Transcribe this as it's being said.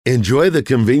Enjoy the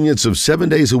convenience of 7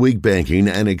 days a week banking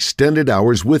and extended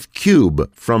hours with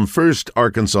Cube from First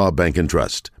Arkansas Bank and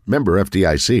Trust. Member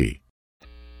FDIC.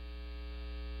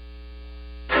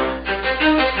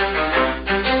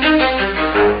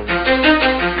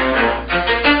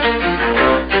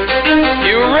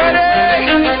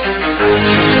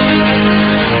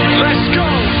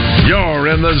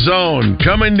 In the Zone,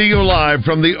 coming to you live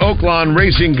from the Oaklawn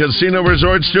Racing Casino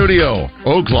Resort Studio.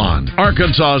 Oaklawn,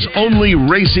 Arkansas's only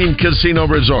racing casino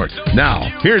resort. Now,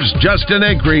 here's Justin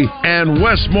Acree and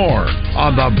Wes Moore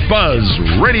on the Buzz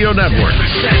Radio Network.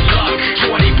 20% luck,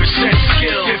 20%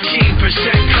 skill,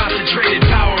 15% concentrated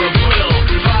power of will,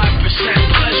 5%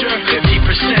 pleasure,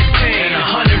 50% pain,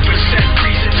 100%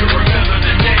 reason to remember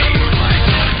the name.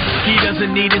 He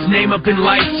doesn't need his name up in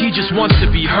lights, he just wants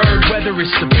to be heard, whether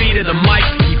it's the beat of the mic.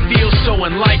 He feels so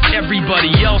unlike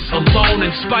everybody else, alone,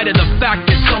 in spite of the fact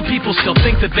that some people still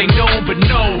think that they know him, but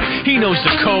no, he knows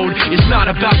the code. It's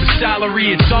not about the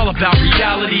salary, it's all about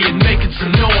reality and making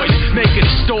some noise, making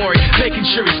a story, making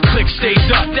sure his click stays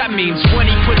up. That means when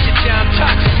he puts it down,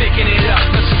 Toxic picking it up.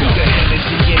 Let's go. Who the hell is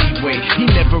he anyway? He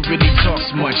never really talks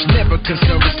much, never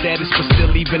concerned with status, but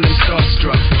still even him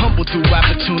starstruck. Humble through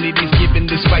opportunities given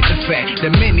despite the fact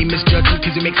that many misjudge him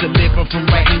because he makes a living from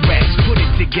writing raps. Put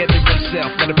it together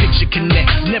himself, now the picture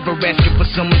connects. Never asking for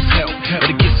someone's help or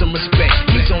to get some respect.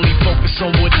 He's only focused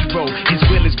on what he wrote. His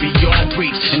will is beyond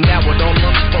reach, and now it all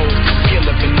unfolds. The skill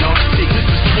of an artist. This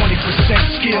is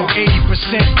 20% skill,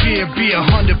 80% fear, be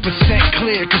 100%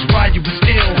 clear, cause Ryu was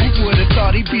ill. Who would've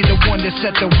thought he'd be the one that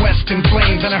set the West in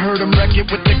flames? And I heard him wreck it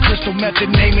with the crystal method,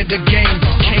 name of the game.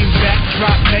 Came back,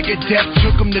 dropped Megadeth,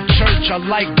 took him to church. I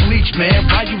like Bleach, man.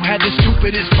 Ryu had the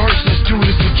stupidest verses, dude,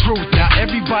 is the truth. Now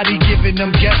everybody giving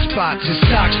them guest spots and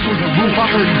stocks through the roof. I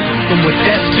heard him with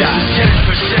that stock.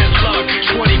 10% luck,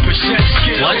 20%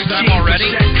 skill. Lunchtime already?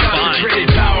 Fine.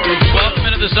 12th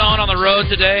minute of the Zone on the road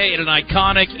today at an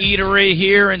iconic eatery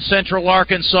here in Central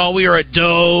Arkansas. We are at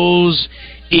Doe's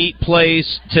Eat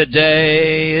Place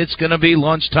today. It's going to be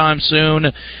lunchtime soon.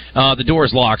 The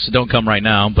door's locked, so don't come right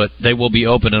now, but they will be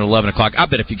open at 11 o'clock. I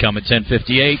bet if you come at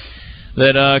 10:58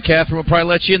 that Catherine will probably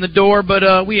let you in the door,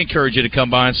 but we encourage you to come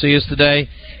by and see us today.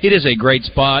 It is a great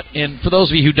spot, and for those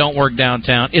of you who don't work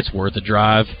downtown, it's worth a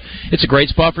drive. It's a great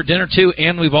spot for dinner, too,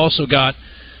 and we've also got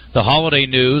the holiday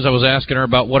news. I was asking her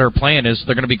about what her plan is.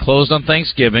 They're going to be closed on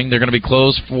Thanksgiving. They're going to be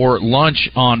closed for lunch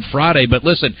on Friday. But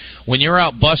listen, when you're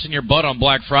out busting your butt on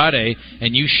Black Friday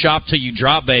and you shop till you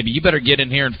drop, baby, you better get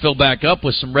in here and fill back up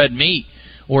with some red meat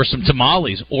or some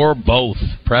tamales, or both,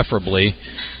 preferably.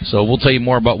 So we'll tell you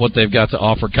more about what they've got to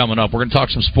offer coming up. We're going to talk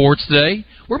some sports today.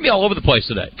 We're going to be all over the place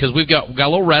today because we've got a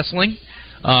little wrestling.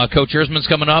 Coach Ersman's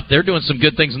coming up. They're doing some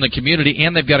good things in the community,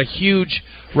 and they've got a huge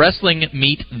wrestling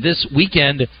meet this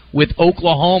weekend with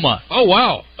Oklahoma. Oh,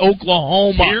 wow.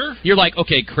 Oklahoma. Here? You're like,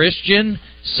 okay, Christian,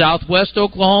 Southwest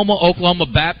Oklahoma, Oklahoma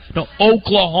Baptist. No,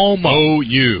 Oklahoma.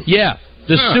 OU. Yeah.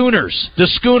 The Sooners. The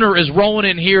Schooner is rolling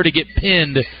in here to get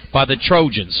pinned by the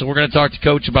Trojans. So we're going to talk to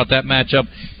Coach about that matchup.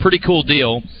 Pretty cool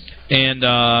deal. And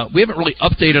we haven't really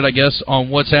updated, I guess, on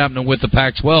what's happening with the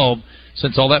Pac-12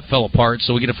 since all that fell apart.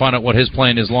 So we get to find out what his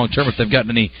plan is long-term, if they've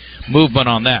gotten any movement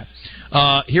on that.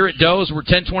 Here at Doe's, we're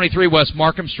 1023 West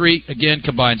Markham Street. Again,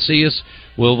 come by and see us.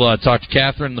 We'll talk to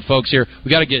Catherine and the folks here.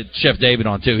 We got to get Chef David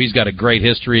on, too. He's got a great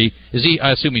history.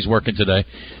 I assume he's working today.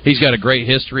 He's got a great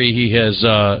history. He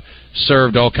has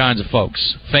served all kinds of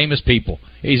folks, famous people.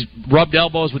 He's rubbed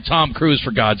elbows with Tom Cruise,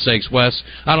 for God's sakes, Wes.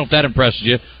 I don't know if that impresses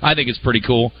you. I think it's pretty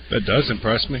cool. That does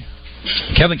impress me.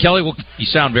 Kevin Kelly, you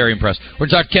sound very impressed. We're going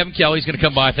to talk to Kevin Kelly. He's going to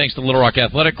come by thanks to Little Rock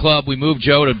Athletic Club. We moved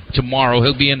Joe to tomorrow.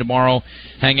 He'll be in tomorrow.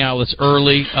 Hang out with us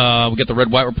early. We get the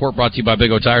Red White Report brought to you by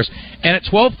Big O Tires. And at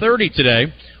 12:30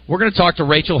 today, we're going to talk to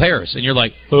Rachel Harris. And you're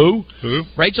like, who?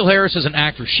 Rachel Harris is an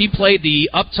actress. She played the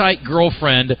uptight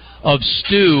girlfriend of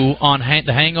Stu on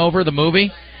The Hangover, the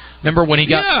movie. Remember when he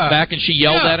got back and she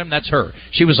yelled at him? That's her.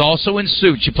 She was also in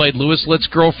Suits. She played Louis Litt's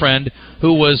girlfriend,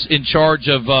 who was in charge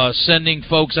of sending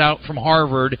folks out from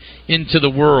Harvard into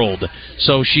the world.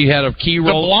 So she had a key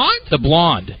role. The blonde? The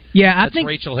blonde. Yeah, That's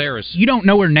Rachel Harris. You don't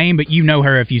know her name, but you know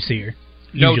her if you see her.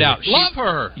 No doubt. Love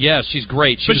her. Yeah, she's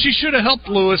great. She should have helped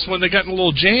Louis when they got in a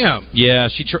little jam. Yeah,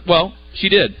 she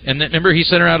did. And remember, he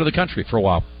sent her out of the country for a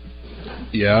while.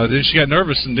 Yeah, then she got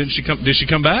nervous, and did she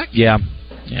come back? Yeah.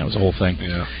 Yeah, it was a whole thing.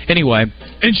 Yeah. Anyway.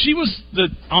 And she was,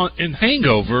 in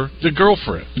Hangover, the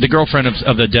girlfriend. The girlfriend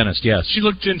of the dentist, yes. She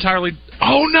looked entirely...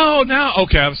 Oh, no, now...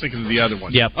 Okay, I was thinking of the other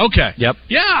one. Yep. Okay. Yep.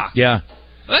 Yeah. Yeah.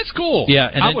 That's cool.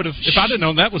 Yeah, and I would have. If I'd have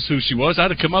known that was who she was,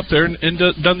 I'd have come up there and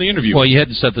done the interview. Well, you had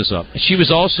to set this up. She was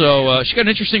also she got an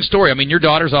interesting story. I mean, your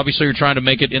daughters obviously are trying to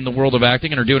make it in the world of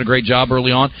acting and are doing a great job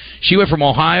early on. She went from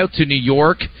Ohio to New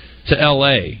York to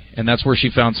L.A., and that's where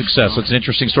she found success. So it's an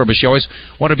interesting story, but she always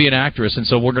wanted to be an actress, and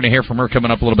so we're going to hear from her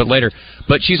coming up a little bit later.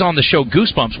 But she's on the show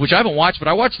Goosebumps, which I haven't watched, but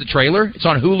I watched the trailer. It's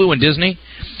on Hulu and Disney.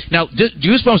 Now,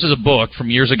 Goosebumps is a book from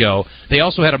years ago. They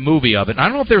also had a movie of it. I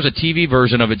don't know if there was a TV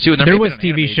version of it, too. And there was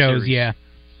TV shows, series. yeah.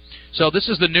 So this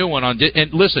is the new one.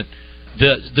 And listen,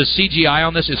 the CGI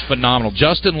on this is phenomenal.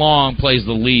 Justin Long plays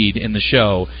the lead in the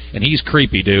show, and he's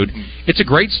creepy, dude. It's a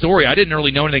great story. I didn't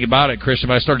really know anything about it, Christian,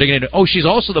 but I started digging into it. Oh, she's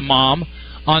also the mom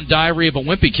on Diary of a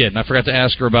Wimpy Kid, and I forgot to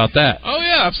ask her about that. Oh,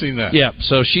 yeah, I've seen that. Yeah,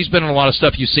 so she's been in a lot of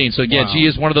stuff you've seen. So, again, She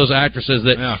is one of those actresses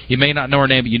that you may not know her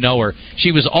name, but you know her.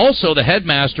 She was also the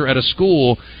headmaster at a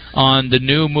school on the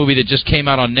new movie that just came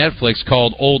out on Netflix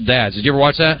called Old Dads. Did you ever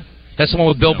watch that? That's the one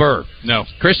with Bill Burr. No.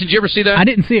 Christian, did you ever see that? I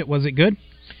didn't see it. Was it good?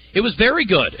 It was very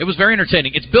good. It was very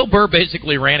entertaining. It's Bill Burr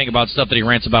basically ranting about stuff that he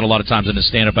rants about a lot of times in his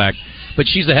stand-up act. But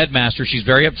she's the headmaster. She's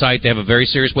very uptight. They have a very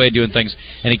serious way of doing things.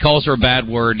 And he calls her a bad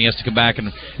word, and he has to come back, and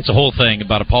it's a whole thing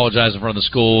about apologizing in front of the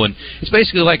school. And it's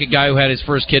basically like a guy who had his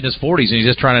first kid in his 40s, and he's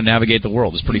just trying to navigate the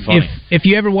world. It's pretty funny. If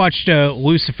you ever watched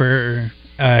Lucifer,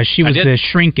 she was the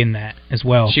shrink in that as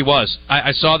well. She was.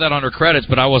 I saw that on her credits,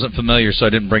 but I wasn't familiar, so I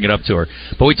didn't bring it up to her.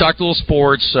 But we talked a little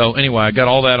sports. So anyway, I got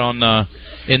all that on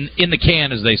in the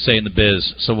can, as they say in the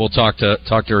biz. So we'll talk to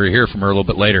her, hear from her a little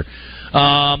bit later.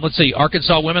 Let's see.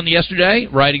 Arkansas women yesterday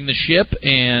riding the ship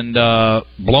and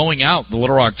blowing out the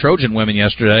Little Rock Trojan women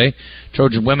yesterday.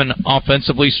 Trojan women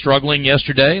offensively struggling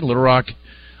yesterday. Little Rock,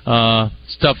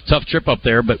 it's tough trip up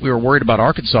there, but we were worried about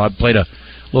Arkansas. It played a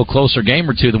little closer game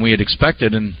or two than we had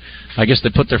expected, and I guess they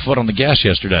put their foot on the gas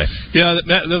yesterday. Yeah,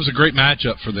 that was a great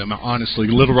matchup for them, honestly.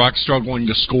 Little Rock struggling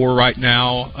to score right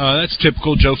now. That's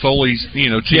typical Joe Foley's,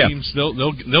 teams. Yeah.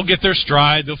 They'll get their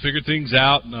stride. They'll figure things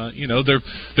out.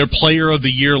 Their player of the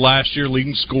year last year,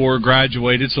 leading scorer,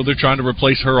 graduated, so they're trying to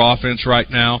replace her offense right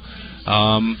now.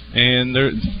 And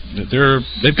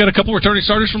they've got a couple returning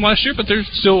starters from last year, but there's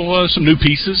still some new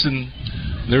pieces, and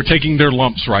they're taking their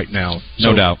lumps right now.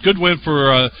 No doubt. Good win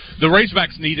for the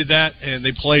Razorbacks. Needed that, and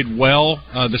they played well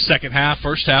the second half.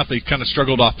 First half, they kind of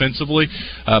struggled offensively,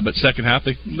 but second half,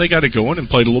 they got it going and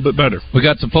played a little bit better. We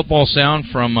got some football sound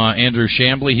from Andrew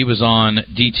Chambly. He was on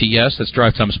DTS. That's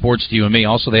Drive Time Sports to you and me.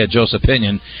 Also, they had Joseph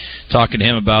Pinion talking to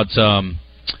him about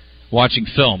watching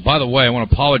film. By the way, I want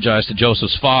to apologize to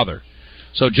Joseph's father.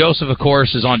 So Joseph, of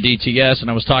course, is on DTS, and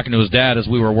I was talking to his dad as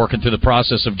we were working through the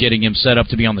process of getting him set up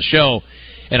to be on the show,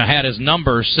 and I had his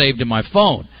number saved in my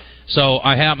phone. So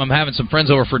I'm having some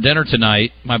friends over for dinner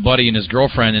tonight, my buddy and his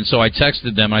girlfriend, and so I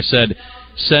texted them. I said,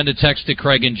 send a text to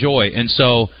Craig and Joy. And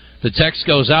so the text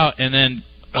goes out, and then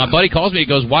my buddy calls me. He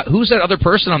goes, who's that other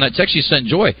person on that text you sent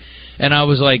Joy? And I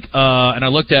was like, and I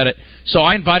looked at it. So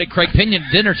I invited Craig Pinion to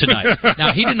dinner tonight.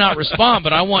 Now, he did not respond,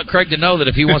 but I want Craig to know that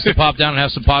if he wants to pop down and have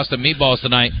some pasta and meatballs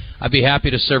tonight, I'd be happy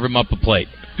to serve him up a plate.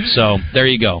 So there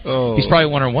you go. Oh. He's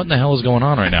probably wondering, what in the hell is going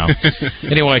on right now?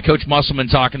 Anyway, Coach Musselman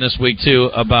talking this week,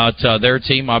 too, about their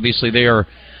team. Obviously, they are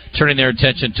turning their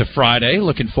attention to Friday.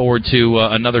 Looking forward to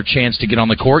another chance to get on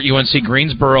the court. UNC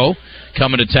Greensboro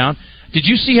coming to town. Did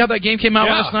you see how that game came out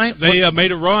last night? They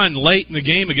made a run late in the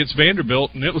game against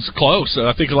Vanderbilt, and it was close.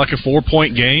 I think like a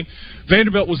 4-point game.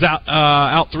 Vanderbilt was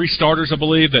out 3 starters, I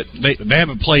believe. That they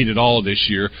haven't played at all this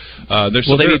year.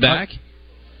 Will they be back?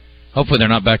 Hopefully they're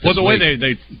not back this week. Well, the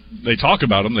way they talk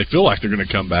about them, they feel like they're going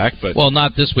to come back. But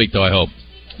not this week, though, I hope.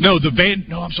 No,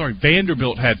 I'm sorry.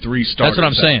 Vanderbilt had 3 starters. That's what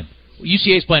I'm saying.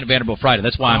 UCA's playing at Vanderbilt Friday.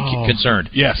 That's why I'm concerned.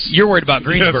 Yes. You're worried about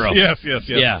Greensboro. Yes.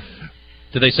 Yeah.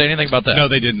 Did they say anything about that? No,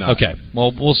 they did not. Okay.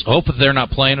 Well, we'll hope that they're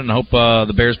not playing, and hope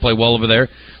the Bears play well over there.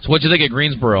 So what'd you think of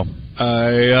Greensboro?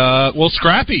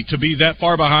 Scrappy to be that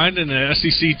far behind in an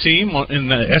SEC team, in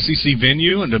the SEC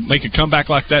venue, and to make a comeback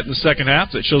like that in the second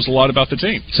half, that shows a lot about the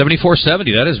team.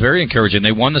 74-70, that is very encouraging.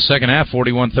 They won the second half,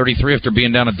 41-33, after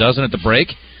being down a dozen at the break.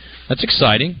 That's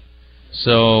exciting.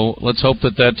 So let's hope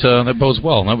that bodes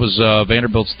well. That was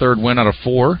Vanderbilt's 3rd win out of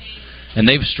 4. And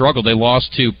they've struggled. They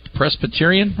lost to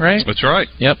Presbyterian, right? That's right.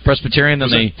 Yep, Presbyterian. Then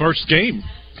they first game.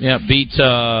 Yeah, beat.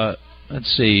 Let's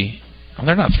see. Oh,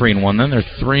 they're not 3-1. Then they're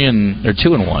 2-1.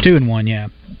 2-1, yeah.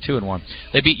 2-1.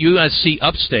 They beat USC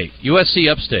Upstate.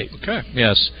 Okay.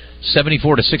 Yes,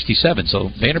 74-67. So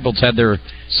Vanderbilt's had their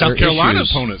South Carolina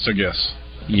issues. opponents, I guess.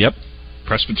 Yep.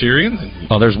 Presbyterian.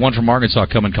 Oh, there's one from Arkansas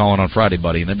calling on Friday,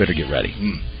 buddy, and they better get ready.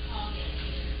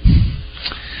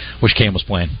 Wish Cam was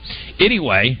playing.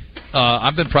 Anyway.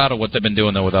 I've been proud of what they've been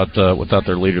doing though without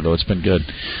their leader though. It's been good.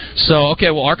 So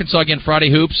okay, well Arkansas again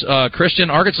Friday hoops. Christian,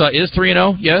 Arkansas is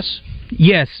 3-0. Yes.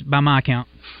 Yes, by my count.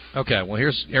 Okay, well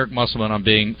here's Eric Musselman on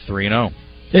being 3-0.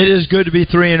 It is good to be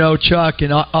 3-0, Chuck,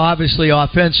 and obviously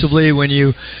offensively, when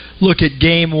you look at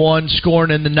Game 1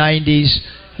 scoring in the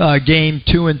 90s, Game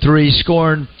 2 and 3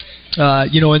 scoring, in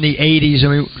the 80s. I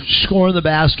mean, scoring the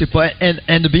basketball,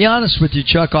 and to be honest with you,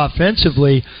 Chuck,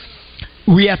 offensively,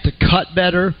 we have to cut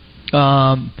better.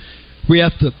 We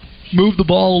have to move the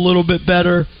ball a little bit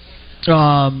better,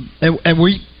 and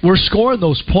we're scoring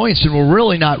those points, and we're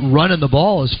really not running the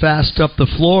ball as fast up the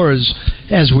floor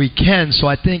as we can. So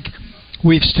I think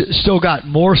we've still got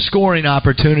more scoring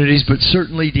opportunities, but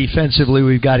certainly defensively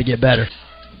we've got to get better.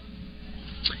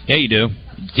 Yeah, you do.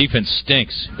 Defense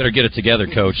stinks. Better get it together,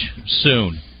 Coach.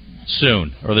 Soon,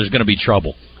 or there's going to be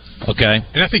trouble. Okay?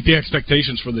 And I think the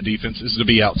expectations for the defense is to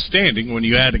be outstanding when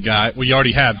you add a guy. Well, you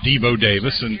already have Devo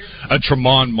Davis and a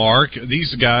Tremont Mark.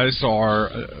 These guys are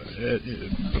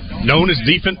known as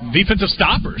defensive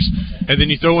stoppers. And then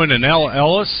you throw in an L.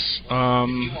 Ellis.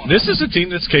 This is a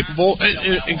team that's capable.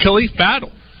 And Caleb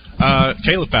Battle.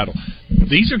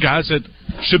 These are guys that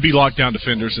should be lockdown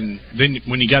defenders, and then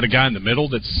when you got a guy in the middle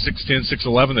that's 6'10",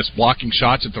 6'11", that's blocking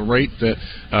shots at the rate that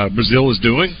Brazil is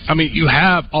doing, I mean, you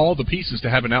have all the pieces to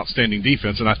have an outstanding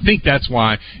defense, and I think that's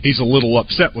why he's a little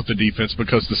upset with the defense,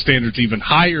 because the standard's even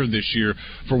higher this year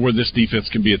for where this defense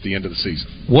can be at the end of the season.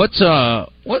 What's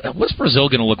Brazil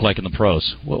going to look like in the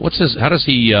pros? How does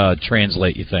he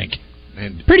translate, you think?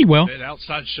 And pretty well. That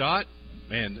outside shot.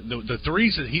 Man, the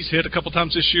threes that he's hit a couple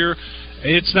times this year,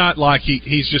 it's not like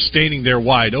he's just standing there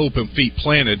wide open, feet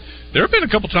planted. There have been a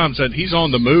couple times that he's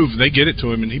on the move, and they get it to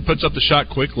him, and he puts up the shot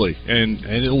quickly, and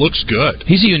it looks good.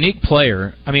 He's a unique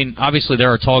player. I mean, obviously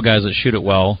there are tall guys that shoot it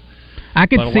well.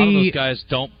 But a lot of those guys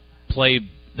don't play.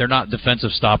 They're not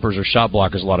defensive stoppers or shot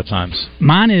blockers a lot of times.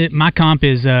 My comp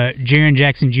is Jaren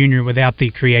Jackson Jr. without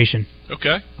the creation.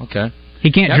 Okay.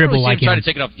 He can't dribble really like him. Try to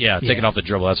take it off. Take it off the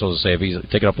dribble. That's what I was say. If he's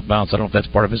take it off the bounce, I don't know if that's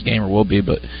part of his game or will be.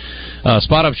 But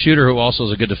spot up shooter who also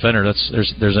is a good defender.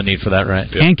 There's a need for that, right?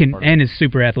 Yeah. And is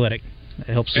super athletic.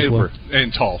 It helps as well.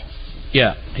 And tall.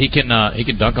 Yeah, he can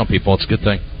dunk on people. It's a good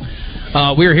thing.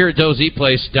 We are here at Doe's Eat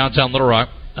Place, downtown Little Rock,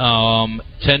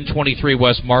 1023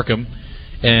 West Markham,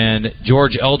 and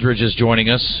George Eldridge is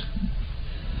joining us.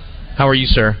 How are you,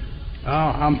 sir? Oh,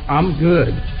 I'm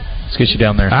good. Let's get you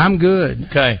down there. I'm good.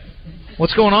 Okay.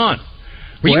 What's going on?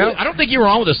 I don't think you were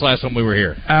on with us last time we were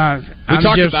here. We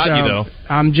talked about you, though.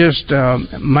 I'm just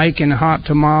making hot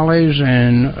tamales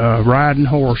and riding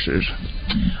horses.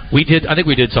 We did. I think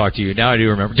we did talk to you. Now I do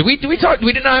remember. Did we talk?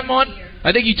 We did not have him on.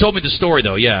 I think you told me the story,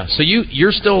 though. Yeah. So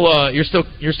you're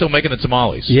still making the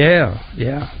tamales.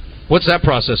 Yeah. What's that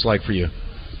process like for you?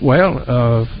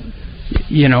 Well,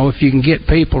 if you can get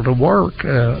people to work,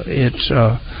 it's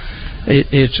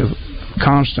a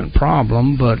constant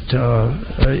problem, but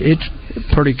it's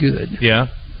pretty good. Yeah.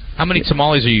 How many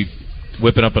tamales are you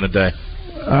whipping up in a day?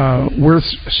 We're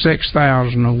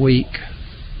 6,000 a week.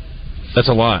 That's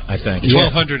a lot, I think.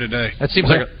 1,200 a day. That seems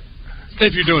like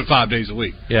if you're doing 5 days a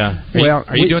week. Yeah.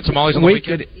 Are you doing tamales on the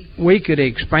weekend? We could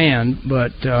expand,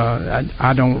 but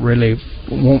I don't really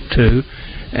want to,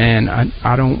 and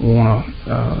I don't want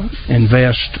to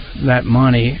invest that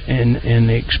money in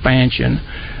the expansion.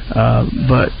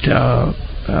 But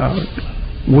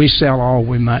we sell all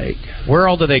we make. Where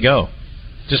all do they go?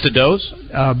 Just to Doe's?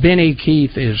 Benny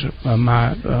Keith is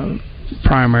my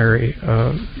primary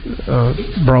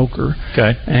broker.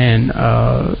 Okay. And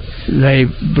they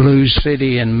Blues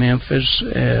City in Memphis,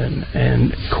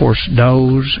 and of course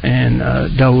Doe's and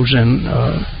Doe's in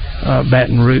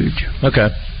Baton Rouge. Okay.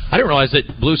 I didn't realize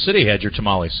that Blue City had your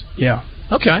tamales. Yeah.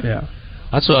 Okay. Yeah.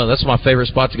 That's my favorite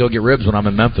spot to go get ribs when I'm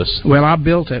in Memphis. Well, I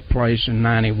built that place in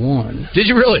 '91. Did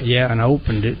you really? Yeah, and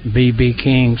opened it, B.B.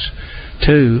 King's,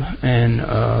 too, and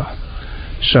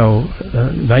so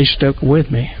they stuck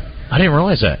with me. I didn't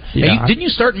realize that. Yeah, didn't you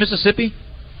start in Mississippi?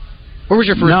 Where was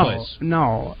your first place?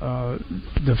 No.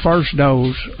 The first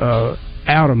dose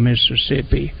out of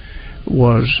Mississippi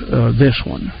was this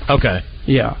one. Okay.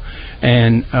 Yeah,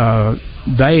 and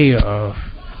they...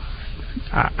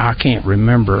 I can't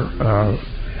remember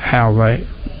how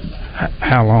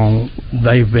long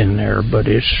they've been there, but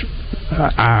it's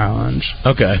Ions.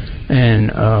 Okay.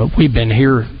 And we've been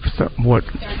here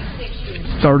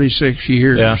 36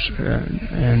 years. Yeah.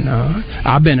 And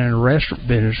I've been in the restaurant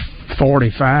business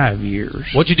 45 years.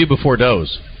 What'd you do before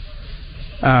Doe's?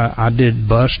 I did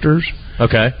Buster's.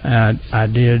 Okay. I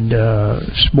did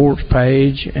Sports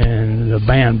Page and the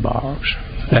Bandbox.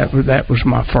 That was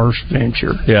my first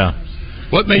venture. Yeah.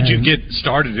 What made you get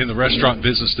started in the restaurant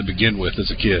business to begin with as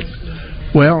a kid?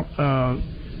 Well,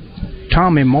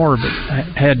 Tommy Morbid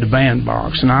had the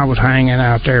bandbox, and I was hanging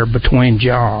out there between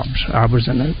jobs. I was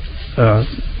in the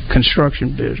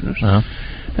construction business,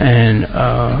 and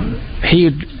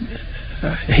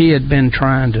he had been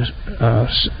trying to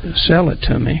sell it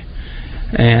to me,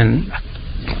 and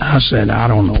I said, I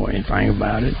don't know anything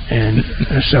about it. And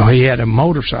so he had a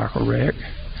motorcycle wreck,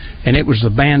 and it was the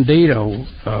Bandito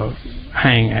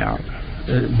hangout.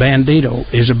 Bandito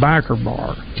is a biker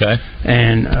bar. Okay.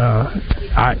 And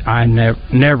I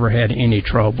never had any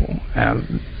trouble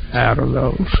out of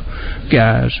those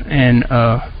guys. And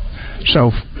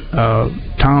so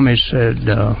Tommy said,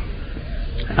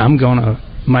 I'm going to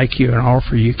make you an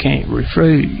offer you can't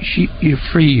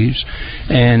refuse.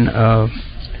 And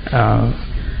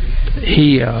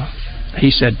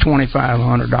he said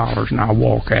 $2,500, and I'll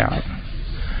walk out.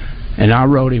 And I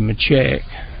wrote him a check.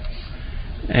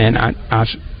 And I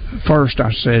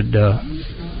said,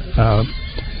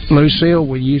 Lucille,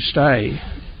 will you stay?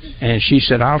 And she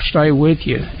said, I'll stay with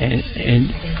you.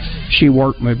 And she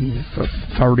worked with me for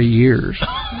 30 years.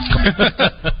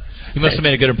 You must have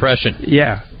made a good impression.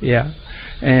 Yeah.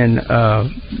 And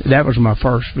that was my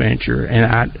first venture, and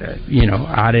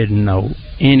I didn't know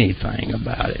anything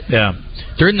about it. Yeah.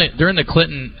 During the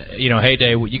Clinton,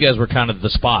 heyday, you guys were kind of the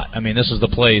spot. I mean, this is the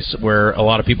place where a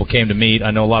lot of people came to meet.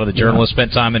 I know a lot of the journalists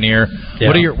spent time in here. Yeah.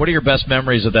 What are your best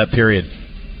memories of that period?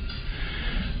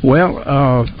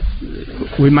 Well,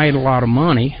 we made a lot of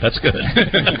money. That's good.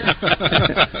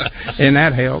 And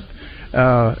that helped.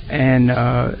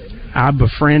 I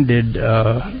befriended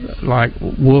like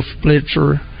Wolf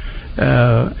Blitzer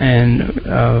and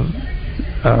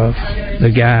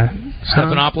the guy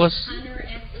Stephanopoulos.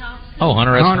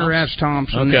 Hunter S.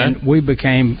 Thompson. Okay. And we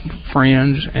became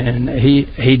friends, and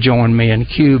he joined me in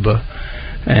Cuba,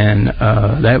 and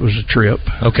that was a trip.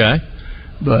 Okay.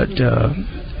 But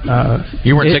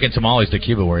you weren't taking tamales to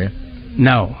Cuba, were you?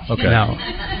 No. Okay. No.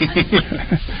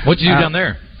 What'd you do down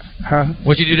there? Huh?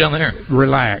 What'd you do down there?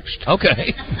 Relaxed.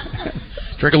 Okay.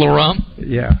 Drink a little rum?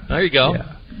 Yeah. There you go.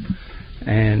 Yeah.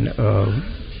 And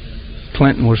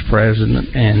Clinton was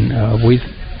president, and we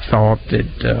thought that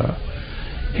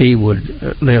he would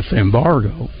lift the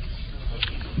embargo.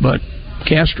 But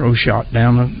Castro shot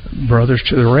down the brothers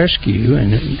to the rescue,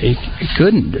 and he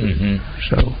couldn't do it. Mm-hmm.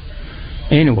 So,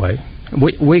 anyway,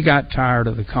 we got tired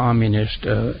of the communist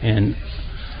in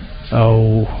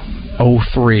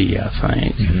 03, I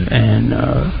think, and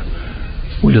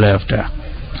we left there.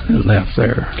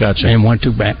 Gotcha. And went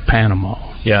to Panama.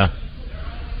 Yeah.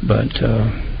 But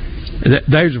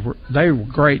they were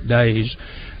great days.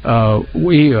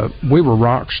 We were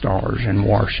rock stars in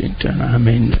Washington. I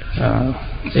mean,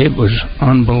 it was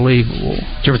unbelievable.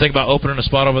 Did you ever think about opening a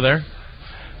spot over there?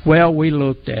 Well, we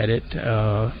looked at it,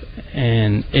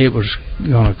 and it was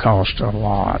going to cost a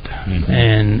lot,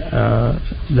 and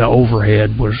the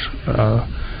overhead was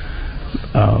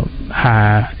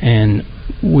high, and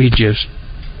we just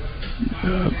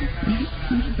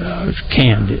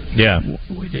canned it. Yeah,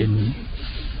 we didn't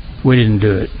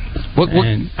do it,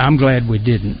 and I'm glad we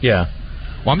didn't. Yeah.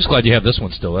 Well, I'm just glad you have this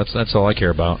one still. That's all I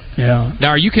care about. Yeah. Now,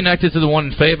 are you connected to the one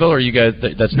in Fayetteville, or you guys?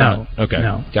 That's no. Not okay.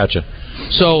 No. Gotcha.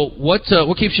 So, what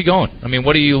keeps you going? I mean,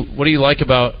 what do you like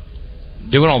about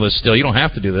doing all this still? You don't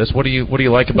have to do this. What do you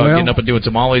like about getting up and doing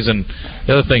tamales and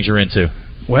the other things you're into?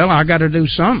 Well, I got to do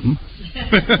something,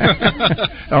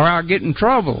 or I'll get in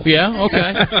trouble. Yeah.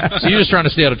 Okay. So you're just trying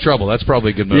to stay out of trouble. That's probably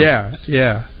a good move.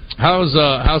 Yeah. How's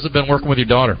it been working with your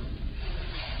daughter?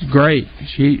 Great.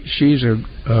 She's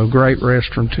a great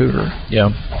restaurateur. Yeah.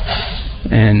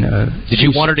 And did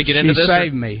you want her to get into this? She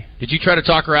saved me. Did you try to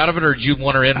talk her out of it, or did you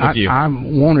want her in with you? I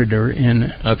wanted her in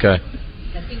it. Okay.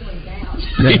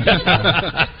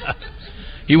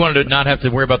 You wanted to not have to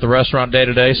worry about the restaurant day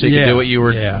to day, so you could do what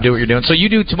you're doing. So you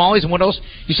do tamales, and what else?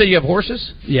 You say you have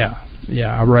horses? Yeah.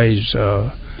 I raise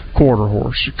quarter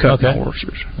horses, cutting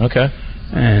horses. Okay.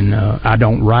 And I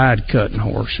don't ride cutting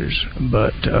horses,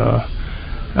 but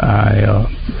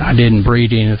I didn't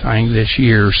breed anything this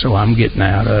year, so I'm getting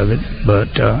out of it.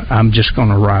 But I'm just going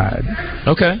to ride.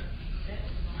 Okay.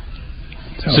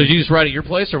 So do you just ride at your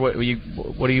place, or what do you?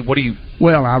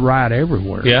 Well, I ride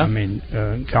everywhere. Yeah. I mean,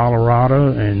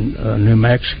 Colorado and New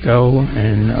Mexico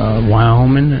and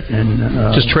Wyoming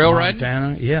and just trail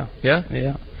Montana. riding. Yeah.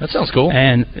 That sounds cool.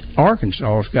 And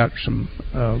Arkansas's got some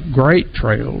great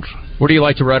trails. Where do you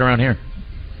like to ride around here?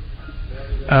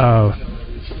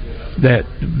 That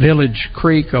Village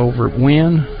Creek over at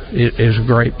Wynn is a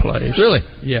great place. Really?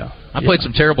 Yeah. I played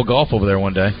some terrible golf over there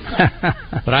one day,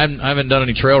 but I haven't done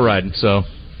any trail riding. So,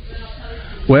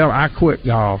 Well, I quit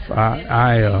golf.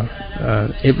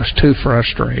 It was too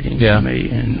frustrating to me,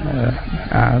 and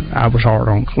I was hard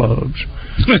on clubs.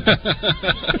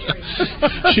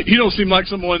 You don't seem like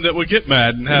someone that would get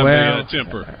mad and have a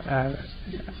temper.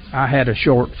 I had a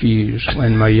short fuse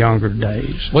in my younger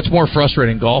days. What's more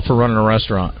frustrating, golf or running a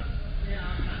restaurant?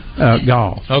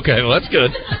 Golf. Okay, well, that's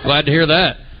good. Glad to hear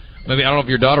that. Maybe I don't know if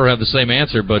your daughter will have the same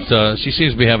answer, but she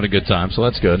seems to be having a good time, so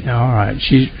that's good. All right,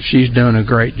 she's doing a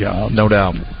great job, no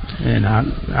doubt, and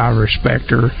I respect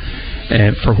her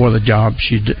and for what the job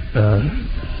she's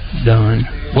done.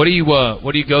 What do you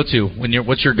go to when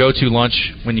what's your go-to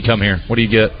lunch when you come here? What do you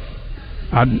get?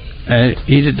 I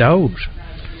eat a Doe's.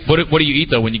 What do you eat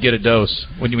though when you get a Doe's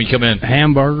when you come in?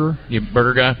 Hamburger. You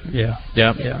burger guy? Yeah.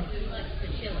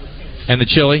 And the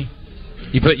chili?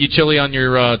 You put chili on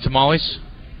your tamales?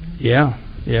 Yeah.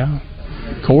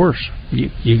 Of course,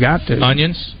 you got to.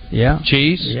 Onions? Yeah.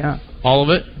 Cheese? Yeah. All of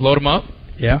it? Load them up?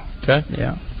 Yeah. Okay.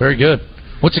 Yeah. Very good.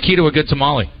 What's the key to a good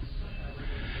tamale?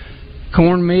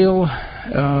 Cornmeal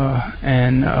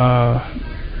and I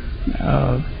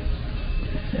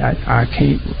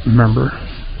can't remember.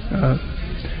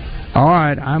 All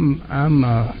right, I'm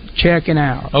checking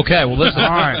out. Okay, well listen. All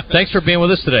right. Thanks for being with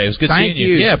us today. It was good seeing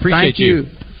you. Yeah, appreciate Thank you.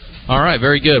 All right,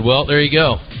 very good. Well, there you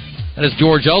go. That is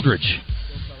George Eldridge.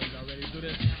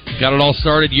 Got it all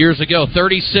started years ago,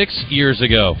 36 years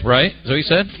ago, right? Is that what you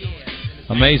said?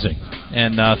 Amazing.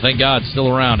 And thank God, still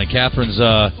around. And Catherine's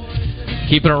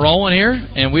keeping it rolling here,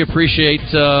 and we appreciate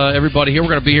everybody here. We're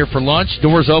going to be here for lunch.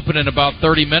 Doors open in about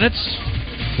 30 minutes.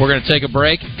 We're going to take a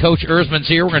break. Coach Erzman's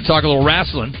here. We're going to talk a little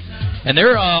wrestling. And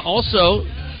they're also,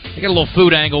 they got a little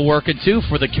food angle working, too,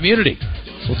 for the community.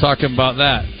 So we'll talk to them about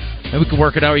that. Maybe we can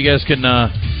work it out. You guys can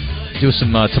do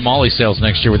some tamale sales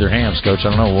next year with your hams, Coach. I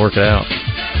don't know. We'll work it out.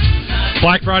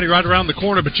 Black Friday right around the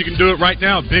corner, but you can do it right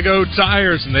now. Big O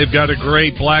Tires, and they've got a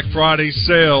great Black Friday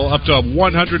sale up to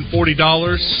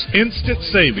 $140 instant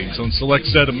savings on select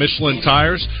set of Michelin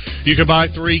tires. You can buy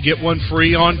 3, get 1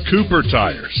 free on Cooper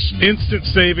tires. Instant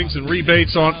savings and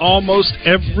rebates on almost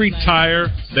every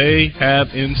tire they have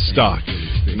in stock.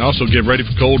 You can also get ready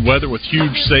for cold weather with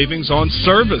huge savings on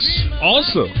service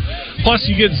also. Plus,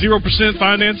 you get 0%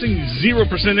 financing,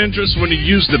 0% interest when you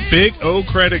use the Big O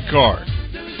credit card.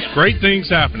 Great things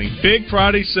happening. Big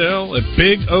Friday sale at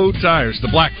Big O Tires. The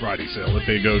Black Friday sale at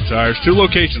Big O Tires. 2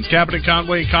 locations, Cabot and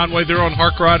Conway. And Conway, they're on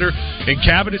Harkrider. And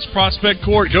Cabot is Prospect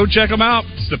Court. Go check them out.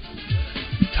 It's the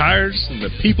tires and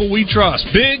the people we trust.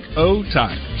 Big O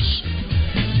Tires.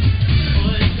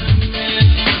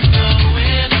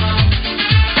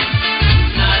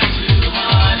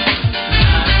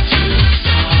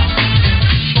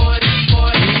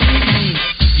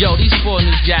 Yo, these 4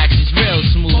 new jacks is real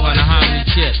smooth on the hominy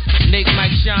tip. Nick, Mike,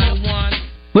 Sean, one.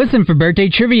 Listen for Birthday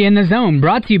Trivia in the Zone,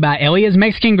 brought to you by Elia's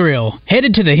Mexican Grill.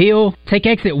 Headed to the hill, take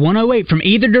exit 108 from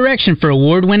either direction for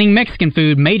award-winning Mexican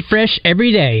food made fresh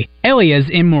every day.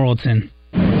 Elia's in Morrilton.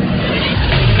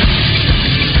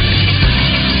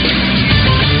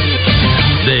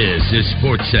 This is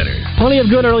SportsCenter. Plenty of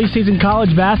good early season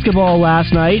college basketball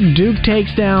last night. Duke takes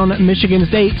down Michigan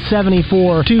State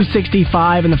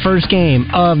 74-65 in the first game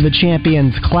of the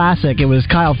Champions Classic. It was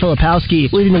Kyle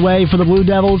Filipowski leading the way for the Blue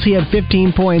Devils. He had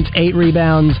 15 points, 8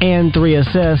 rebounds, and 3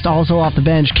 assists. Also off the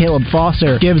bench, Caleb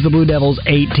Foster gives the Blue Devils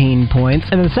 18 points.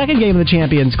 And in the second game of the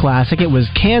Champions Classic, it was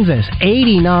Kansas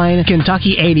 89,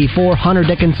 Kentucky 84. Hunter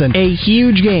Dickinson, a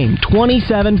huge game,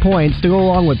 27 points to go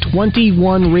along with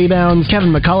 21 rebounds.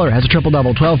 Kevin McCullough has a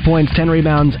triple-double, 12 points, 10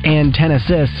 rebounds, and 10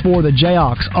 assists for the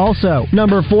Jayhawks. Also,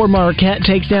 number 4 Marquette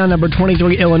takes down number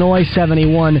 23 Illinois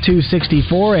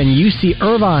 71-64, and UC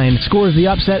Irvine scores the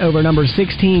upset over number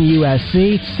 16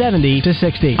 USC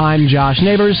 70-60. I'm Josh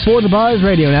Neighbors for the Buzz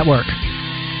Radio Network.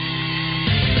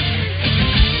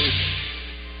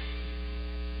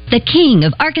 The king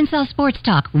of Arkansas sports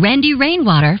talk, Randy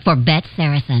Rainwater for Bet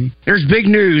Saracen. There's big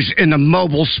news in the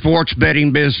mobile sports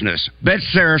betting business. Bet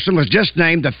Saracen was just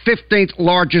named the 15th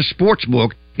largest sports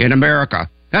book in America.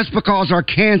 That's because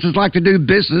Arkansans like to do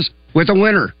business with a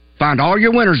winner. Find all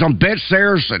your winners on Bet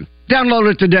Saracen.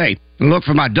 Download it today and look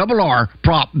for my RR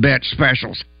prop bet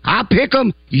specials. I pick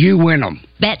them, you win them.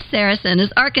 Bet Saracen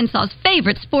is Arkansas's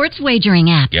favorite sports wagering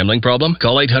app. Gambling problem?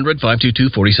 Call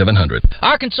 800-522-4700.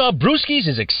 Arkansas Brewskis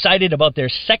is excited about their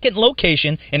second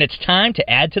location, and it's time to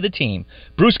add to the team.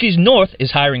 Brewskis North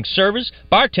is hiring servers,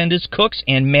 bartenders, cooks,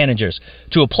 and managers.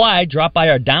 To apply, drop by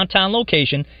our downtown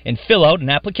location and fill out an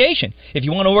application. If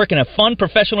you want to work in a fun,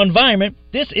 professional environment,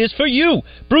 this is for you.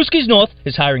 Brewskis North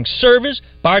is hiring servers,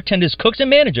 bartenders, cooks, and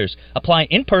managers. Apply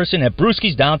in person at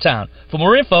Brewskis downtown. For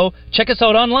more info, check us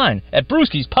out online at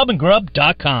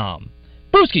brewskispubandgrub.com.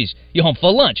 Brewski's, your home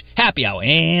for lunch, happy hour,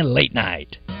 and late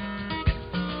night.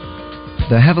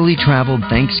 The heavily traveled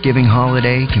Thanksgiving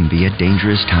holiday can be a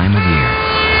dangerous time of year.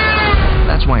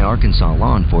 That's why Arkansas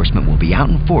law enforcement will be out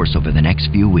in force over the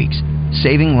next few weeks,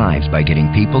 saving lives by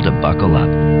getting people to buckle up.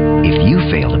 If you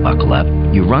fail to buckle up,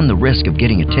 you run the risk of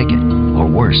getting a ticket, or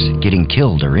worse, getting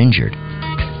killed or injured.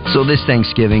 So this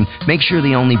Thanksgiving, make sure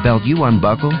the only belt you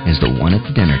unbuckle is the one at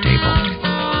the dinner table.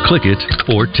 Click it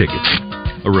or ticket.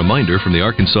 A reminder from the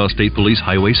Arkansas State Police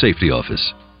Highway Safety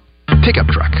Office. Pickup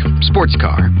truck, sports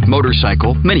car,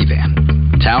 motorcycle, minivan,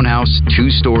 townhouse,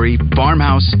 two-story,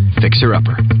 farmhouse,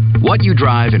 fixer-upper. What you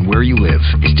drive and where you live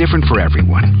is different for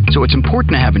everyone, so it's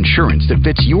important to have insurance that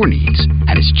fits your needs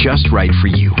and is just right for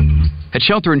you. At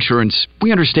Shelter Insurance,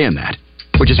 we understand that,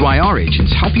 which is why our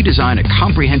agents help you design a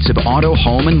comprehensive auto,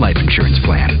 home, and life insurance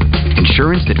plan.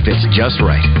 Insurance that fits just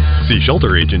right. See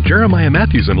Shelter Agent Jeremiah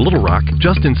Matthews in Little Rock,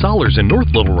 Justin Sollers in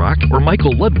North Little Rock, or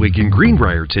Michael Ludwig in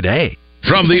Greenbrier today.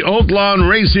 From the Oaklawn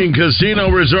Racing Casino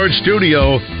Resort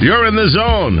Studio, you're in the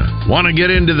zone. Want to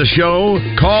get into the show?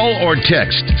 Call or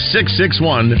text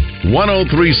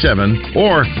 661-1037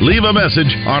 or leave a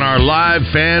message on our live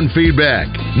fan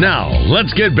feedback. Now, let's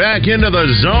get back into the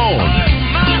zone.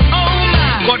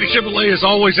 Gwatney Chevrolet is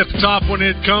always at the top when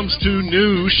it comes to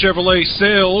new Chevrolet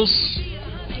sales.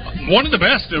 One of the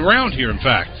best around here, in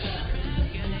fact.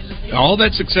 All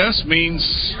that success means,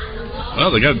 well,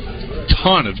 they got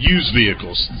ton of used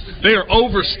vehicles. They are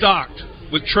overstocked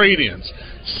with trade-ins.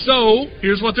 So,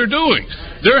 here's what they're doing.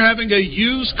 They're having a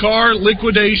used car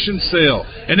liquidation sale,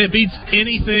 and it beats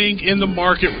anything in the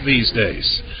market these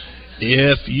days.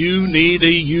 If you need a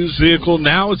used vehicle,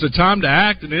 now is the time to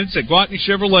act, and it's at Gwatney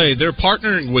Chevrolet. They're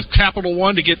partnering with Capital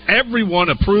One to get everyone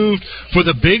approved for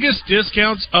the biggest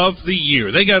discounts of the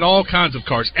year. They got all kinds of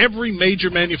cars. Every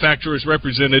major manufacturer is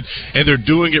represented, and they're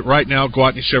doing it right now at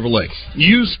Gwatney Chevrolet.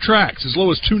 Used Trax as low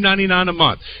as $299 a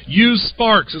month. Used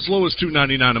Sparks as low as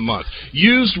 $299 a month.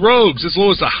 Used Rogues as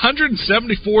low as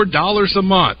 $174 a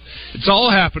month. It's all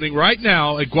happening right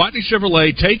now at Gwatney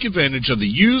Chevrolet. Take advantage of the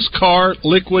used car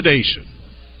liquidation.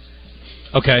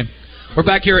 Okay. We're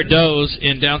back here at Doe's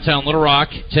in downtown Little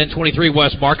Rock, 1023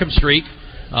 West Markham Street.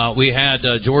 We had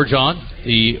George on,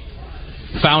 the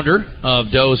founder of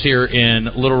Doe's here in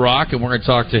Little Rock, and we're going to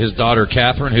talk to his daughter,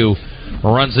 Catherine, who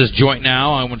runs this joint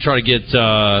now. I'm going to try to get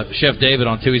Chef David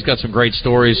on, too. He's got some great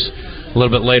stories a little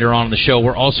bit later on in the show.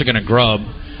 We're also going to grub.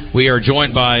 We are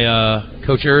joined by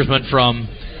Coach Ersman from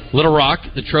Little Rock,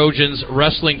 the Trojans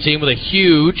wrestling team, with a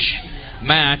huge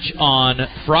match on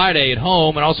Friday at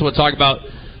home, and also we'll talk about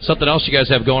something else you guys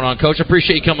have going on. Coach, I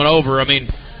appreciate you coming over. I mean,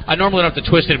 I normally don't have to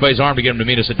twist anybody's arm to get them to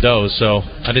meet us at Doe's, so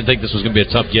I didn't think this was going to be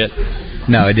a tough get.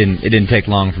 No, it didn't take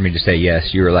long for me to say yes.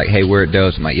 You were like, hey, we're at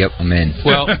Doe's. I'm like, yep, I'm in.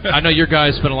 Well, I know your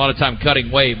guys spend a lot of time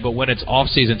cutting weight, but when it's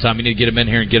off-season time, you need to get them in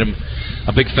here and get them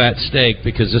a big fat steak,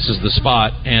 because this is the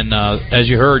spot. And as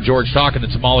you heard George talking, the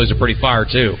tamales are pretty fire,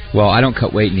 too. Well, I don't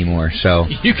cut weight anymore, so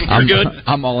you're good.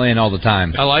 I'm all in all the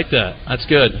time. I like that. That's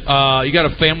good. You got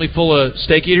a family full of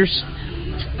steak eaters?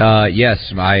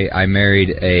 Yes, I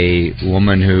married a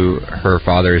woman who her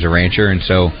father is a rancher, and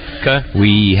so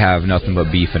we have nothing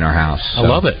but beef in our house. So I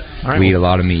love it. All right, we eat a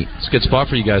lot of meat. It's a good spot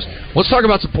for you guys. Let's talk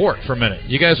about support for a minute.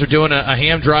 You guys are doing a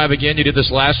ham drive again. You did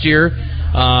this last year,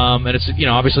 and it's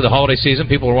obviously the holiday season.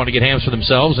 People are wanting to get hams for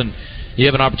themselves, and you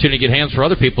have an opportunity to get hams for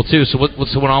other people too. So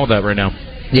what's going on with that right now?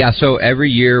 Yeah, so every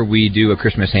year we do a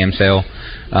Christmas ham sale.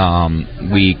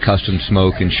 We custom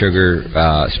smoke and sugar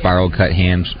spiral cut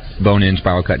hams, bone-in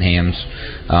spiral cut hams.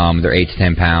 They're 8 to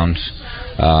 10 pounds.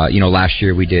 Last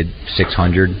year we did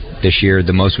 600. This year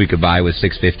the most we could buy was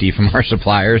 650 from our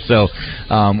suppliers. So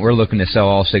we're looking to sell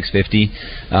all 650.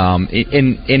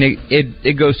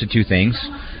 It goes to two things.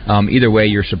 Either way,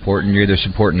 you're either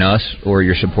supporting us or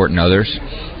you're supporting others.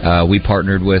 We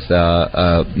partnered with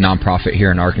a nonprofit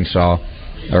here in Arkansas,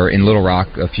 or in Little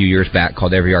Rock, a few years back,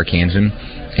 called Every Arkansan,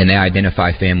 and they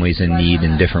identify families in need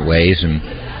in different ways. And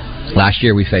last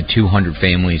year we fed 200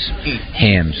 families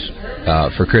hams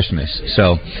for Christmas.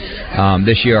 So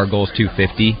this year our goal is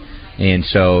 250. And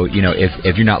so,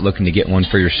 if you're not looking to get one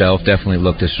for yourself, definitely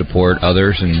look to support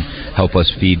others and help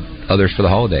us feed others for the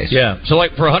holidays. Yeah. So,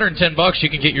 like, for $110, you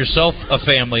can get yourself a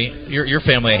family, your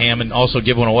family a ham, and also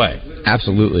give one away.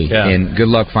 Absolutely. Yeah. And good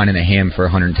luck finding a ham for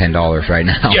 $110 right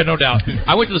now. Yeah, no doubt.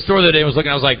 I went to the store the other day and was looking.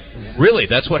 I was like, really?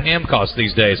 That's what ham costs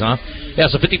these days, huh? Yeah.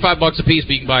 So $55 a piece,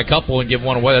 but you can buy a couple and give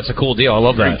one away. That's a cool deal. I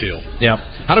love that. Great deal. Yeah.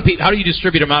 How do you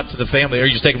distribute them out to the family? Or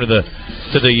you just take them to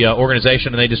the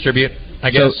organization and they distribute? I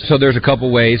guess. So there's a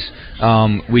couple ways.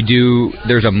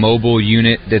 There's a mobile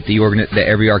unit that that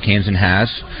every Arkansan has,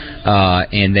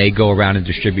 and they go around and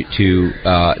distribute to.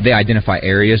 They identify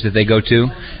areas that they go to,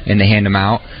 and they hand them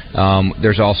out.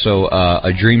 There's also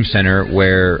a Dream Center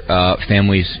where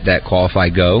families that qualify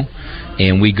go.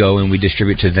 And we go and we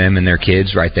distribute to them and their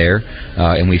kids right there,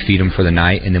 and we feed them for the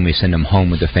night, and then we send them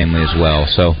home with the family as well.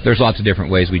 So there's lots of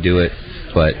different ways we do it.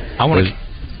 But I want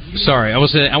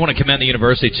to commend the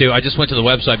university too. I just went to the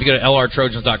website. If you go to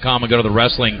lrtrojans.com and go to the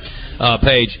wrestling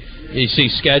page, you see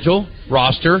schedule,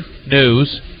 roster,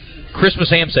 news, Christmas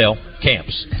ham sale,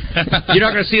 camps. You're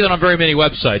not going to see that on very many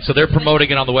websites, so they're promoting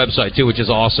it on the website too, which is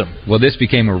awesome. Well, this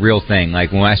became a real thing.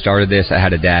 Like when I started this, I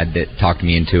had a dad that talked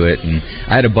me into it, and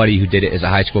I had a buddy who did it as a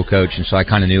high school coach, and so I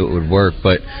kind of knew it would work.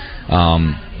 But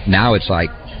now it's like,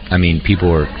 I mean, people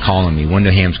are calling me, when do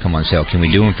hams come on sale? Can we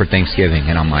do them for Thanksgiving?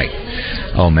 And I'm like,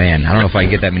 oh, man, I don't know if I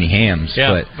can get that many hams.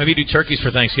 Yeah, but maybe do turkeys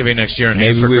for Thanksgiving next year and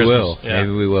maybe hams for we Christmas. will. Yeah.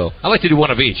 Maybe we will. I like to do one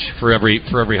of each for every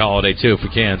holiday, too, if we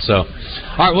can. So, all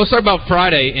right, well, let's talk about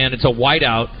Friday, and it's a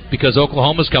whiteout because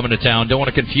Oklahoma's coming to town. Don't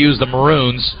want to confuse the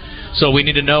Maroons, so we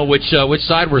need to know which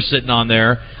side we're sitting on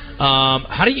there.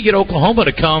 How do you get Oklahoma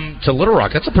to come to Little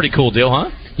Rock? That's a pretty cool deal,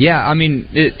 huh? Yeah, I mean,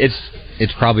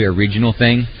 it's probably a regional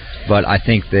thing. But I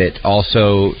think that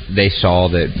also they saw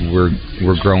that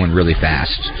we're growing really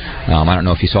fast. I don't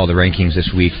know if you saw the rankings this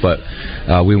week, but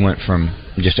we went from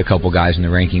just a couple guys in the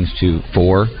rankings to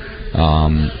 4.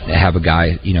 I have a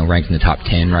guy, ranked in the top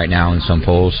 10 right now in some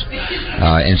polls.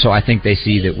 And so I think they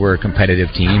see that we're a competitive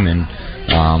team, and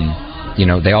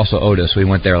they also owed us. We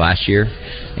went there last year,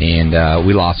 and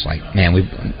we lost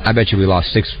I bet you we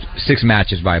lost six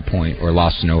matches by a point or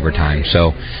lost in overtime.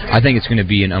 So I think it's going to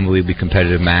be an unbelievably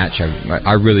competitive match.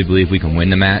 I really believe we can win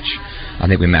the match. I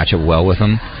think we match up well with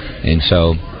them, and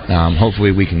so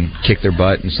hopefully we can kick their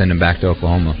butt and send them back to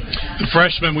Oklahoma. The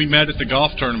freshman we met at the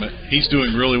golf tournament, he's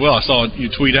doing really well. I saw you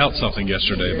tweet out something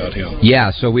yesterday about him.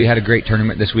 Yeah, so we had a great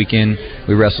tournament this weekend.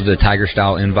 We wrestled the Tiger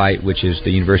Style Invite, which is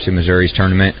the University of Missouri's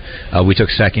tournament. We took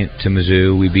second to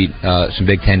Mizzou. We beat some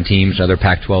Big Ten teams, other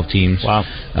Pac-12 teams. Wow.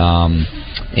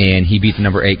 And he beat the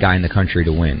number 8 guy in the country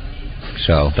to win.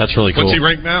 So that's really cool. What's he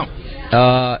ranked now?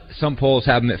 Some polls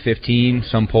have him at 15.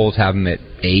 Some polls have him at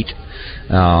 8.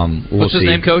 What's his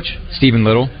name, Coach? Stephen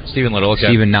Little. Stephen Little, okay.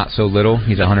 Stephen Not So Little.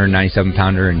 He's a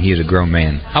 197-pounder, and he is a grown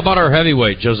man. How about our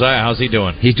heavyweight, Josiah? How's he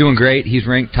doing? He's doing great. He's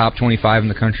ranked top 25 in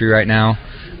the country right now.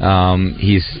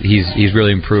 He's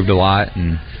really improved a lot,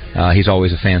 and he's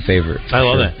always a fan favorite. I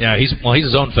love that. Yeah, he's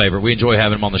his own favorite. We enjoy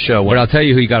having him on the show. But I'll tell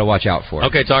you who you got to watch out for.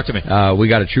 Okay, talk to me. We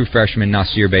got a true freshman,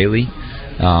 Nasir Bailey.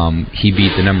 He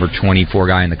beat the number 24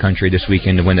 guy in the country this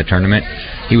weekend to win the tournament.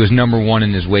 He was number 1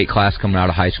 in his weight class coming out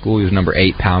of high school. He was number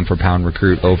 8 pound-for-pound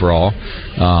recruit overall,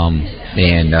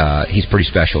 and he's pretty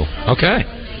special. Okay.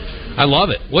 I love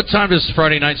it. What time does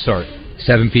Friday night start?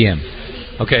 7 p.m.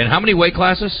 Okay, and how many weight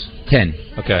classes? 10.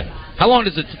 Okay. How long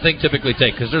does the thing typically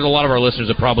take? Because there's a lot of our listeners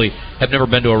that probably have never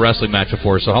been to a wrestling match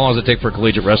before, so how long does it take for a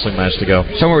collegiate wrestling match to go?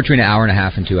 Somewhere between an hour and a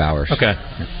half and 2 hours. Okay.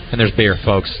 And there's beer,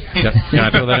 folks. Can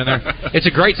I throw that in there? It's a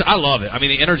great... I love it. I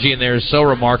mean, the energy in there is so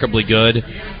remarkably good.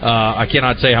 I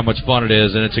cannot say how much fun it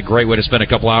is, and it's a great way to spend a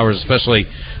couple hours, especially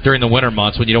during the winter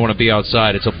months when you don't want to be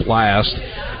outside. It's a blast.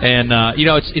 And,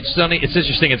 it's funny. It's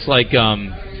interesting. It's like...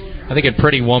 I think in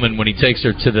Pretty Woman, when he takes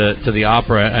her to the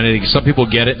opera, I think some people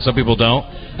get it and some people don't.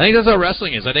 I think that's how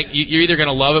wrestling is. I think you're either going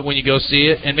to love it when you go see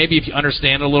it, and maybe if you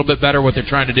understand a little bit better what they're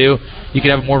trying to do, you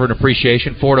can have more of an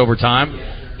appreciation for it over time.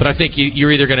 But I think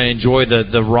you're either going to enjoy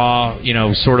the raw,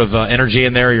 sort of energy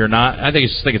in there, or you're not. I think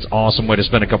it's an awesome way to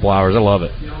spend a couple hours. I love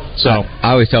it. So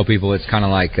I always tell people it's kind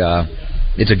of like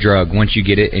it's a drug. Once you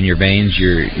get it in your veins,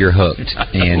 you're hooked.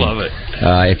 And I love it.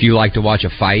 If you like to watch a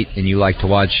fight and you like to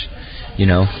watch,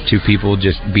 two people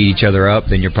just beat each other up,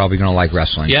 then you're probably going to like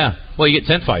wrestling. Yeah. Well, you get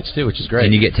 10 fights, too, which is great.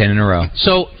 And you get 10 in a row.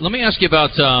 So let me ask you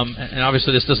about, and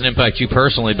obviously this doesn't impact you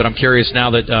personally, but I'm curious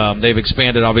now that they've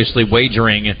expanded, obviously,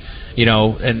 wagering,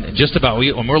 and just about,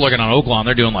 when we're looking on Oaklawn,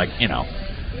 they're doing,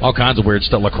 all kinds of weird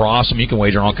stuff. Lacrosse, I mean, you can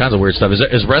wager on all kinds of weird stuff.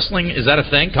 Is wrestling, is that a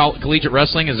thing? Collegiate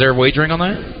wrestling, is there wagering on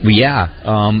that? Yeah.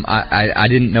 I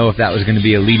didn't know if that was going to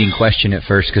be a leading question at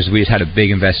first because we just had a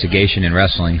big investigation in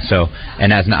wrestling. So,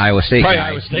 and as an Iowa State guy,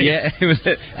 Iowa State. Yeah, it was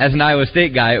as an Iowa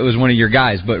State guy, it was one of your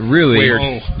guys. But really,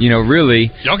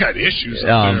 really, y'all got issues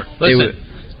out there.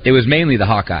 It was mainly the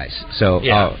Hawkeyes. So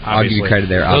yeah, I'll give you credit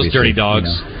there. Those obviously, dirty dogs.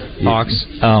 Hawks.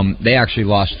 They actually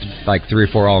lost like 3 or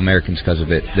 4 All-Americans because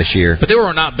of it this year. But they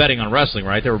were not betting on wrestling,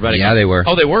 right? They were betting. Yeah, on... they were.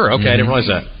 Oh, they were. Okay, I didn't realize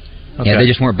that. Yeah, they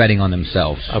just weren't betting on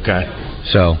themselves. Okay.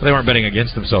 So they weren't betting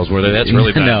against themselves, were they? That's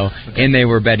really bad. No, and they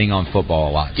were betting on football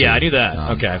a lot, too. Yeah, I knew that.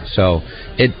 Okay. So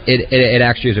it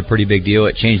actually is a pretty big deal.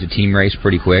 It changed the team race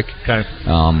pretty quick. Okay.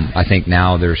 I think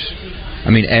now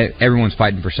everyone's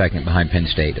fighting for second behind Penn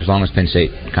State. As long as Penn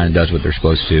State kind of does what they're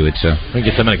supposed to, we can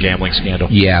get them in a gambling scandal.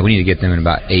 Yeah, we need to get them in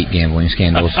about 8 gambling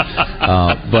scandals.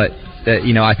 But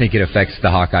I think it affects the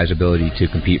Hawkeyes' ability to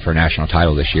compete for a national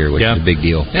title this year, which is a big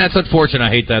deal. Yeah, it's unfortunate. I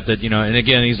hate that. And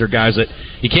again, these are guys that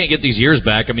you can't get these years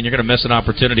back. I mean, you're going to miss an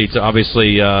opportunity to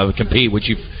obviously compete, which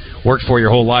you've worked for your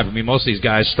whole life. I mean, most of these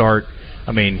guys start.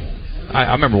 I mean,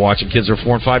 I remember watching kids that were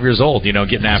 4 and 5 years old.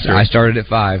 Getting after it. I started at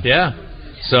 5. Yeah,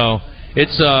 so.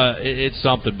 It's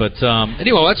something, but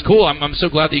anyway, that's cool. I'm so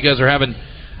glad that you guys are having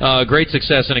great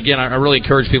success. And again, I really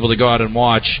encourage people to go out and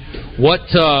watch. What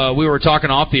we were talking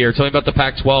off the air. Tell me about the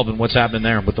Pac-12 and what's happening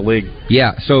there with the league.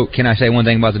 Yeah. So can I say one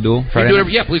thing about the duel Friday night?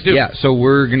 Yeah, please do. Yeah. So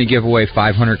we're going to give away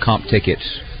 500 comp tickets.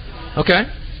 Okay.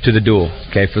 To the duel.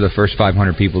 Okay, for the first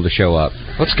 500 people to show up.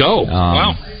 Let's go.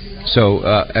 Wow. So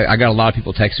I got a lot of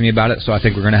people texting me about it. So I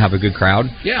think we're going to have a good crowd.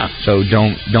 Yeah. So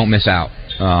don't miss out.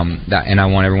 And I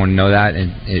want everyone to know that,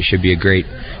 and it should be a great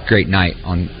night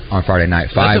on Friday night.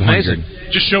 500. That's amazing.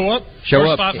 Just show up. Show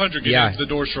up. 500. Get into the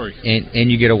doors free.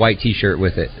 And you get a white T-shirt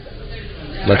with it.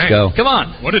 Let's go. Come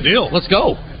on. What a deal. Let's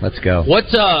go. Let's go. What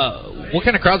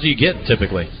kind of crowds are you getting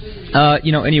typically?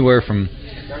 Anywhere from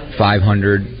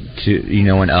 500 to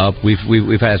and up.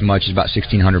 We've had as much as about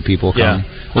 1,600 people come.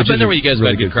 Yeah. I've been there where you guys have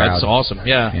really had good crowds. It's awesome.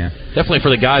 Yeah. Definitely for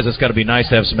the guys, it's got to be nice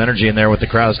to have some energy in there with the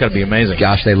crowd. It's got to be amazing.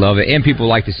 Gosh, they love it. And people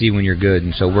like to see when you're good,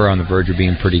 and so we're on the verge of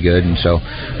being pretty good, and so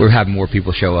we're having more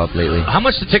people show up lately. How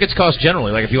much do tickets cost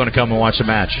generally, like if you want to come and watch a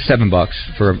match? $7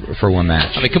 for one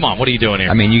match. I mean, come on, what are you doing here?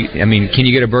 I mean, can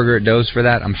you get a burger at Doe's for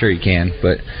that? I'm sure you can,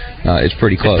 but it's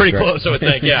pretty close. It's pretty close, I would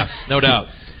think, yeah, no doubt.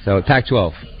 So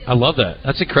Pac-12. I love that.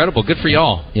 That's incredible. Good for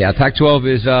y'all. Yeah,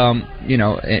 Pac-12 is,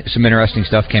 some interesting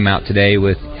stuff came out today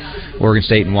with Oregon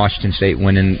State and Washington State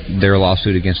winning their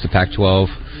lawsuit against the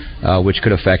Pac-12, which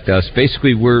could affect us.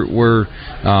 Basically,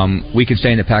 we can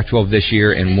stay in the Pac-12 this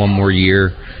year and one more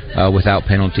year without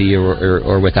penalty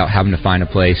or without having to find a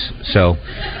place. So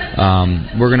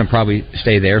we're going to probably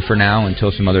stay there for now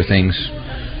until some other things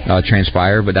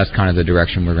transpire, but that's kind of the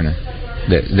direction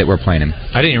that we're playing in.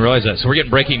 I didn't even realize that. So we're getting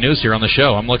breaking news here on the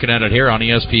show. I'm looking at it here on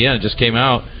ESPN. It just came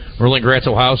out. Ruling grants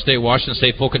Ohio State, Washington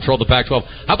State full control of the Pac-12.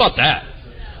 How about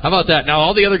that? Now,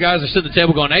 all the other guys are sitting at the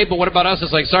table going, hey, but what about us?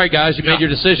 It's like, sorry, guys, you made your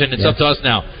decision. It's up to us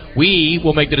now. We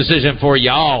will make the decision for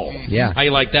y'all. Yeah. How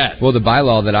you like that? Well, the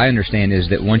bylaw that I understand is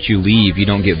that once you leave, you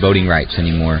don't get voting rights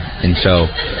anymore. And so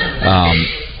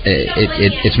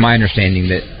it's my understanding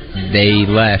that they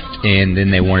left, and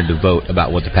then they wanted to vote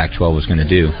about what the Pac-12 was going to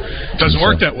do. Doesn't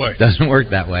work that way. Doesn't work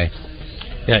that way.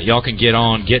 Yeah, y'all can getting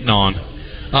on.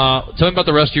 Tell me about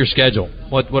the rest of your schedule.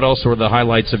 What else were the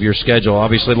highlights of your schedule?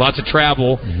 Obviously, lots of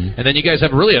travel, and then you guys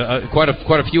have really quite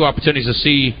a few opportunities to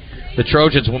see the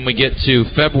Trojans when we get to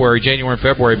January and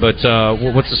February. But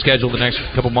what's the schedule the next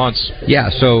couple months? Yeah,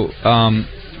 so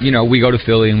we go to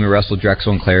Philly and we wrestle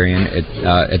Drexel and Clarion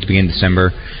at the beginning of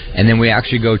December. And then we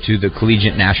actually go to the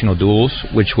Collegiate National Duels,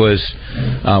 which was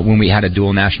when we had a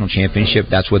dual national championship.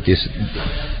 That's what this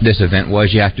event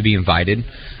was. You have to be invited,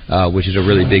 which is a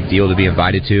really big deal to be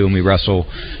invited to. And we wrestle,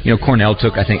 Cornell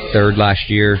took, I think, 3rd last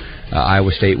year.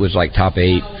 Iowa State was like top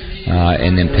 8,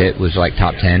 and then Pitt was like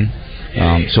top 10.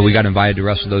 So we got invited to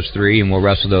wrestle those 3, and we'll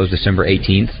wrestle those December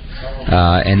 18th.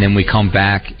 And then we come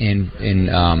back in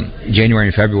January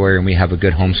and February, and we have a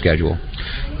good home schedule.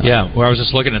 Yeah, well, I was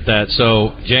just looking at that.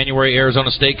 So January,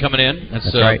 Arizona State coming in.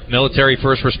 That's right. Military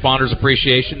First Responders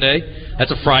Appreciation Day.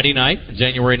 That's a Friday night,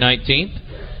 January 19th.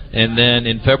 And then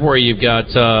in February, you've got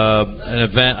an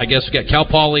event. I guess we've got Cal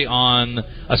Poly on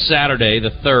a Saturday,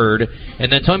 the 3rd.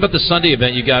 And then tell me about the Sunday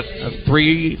event. You got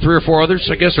three or four others,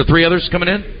 I guess, or 3 others coming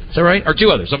in. Is that right? Or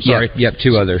 2 others, I'm sorry. Yep,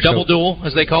 2 others. Double duel,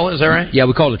 as they call it. Is that right? Yeah,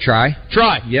 we call it a try.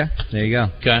 Try. Yeah, there you go.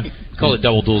 Okay. Called it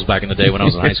double duels back in the day when I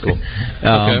was in high school.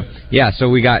 Okay. Yeah, so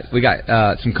we got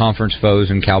some conference foes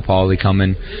in Cal Poly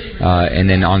coming, and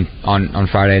then on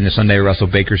Friday and the Sunday we wrestle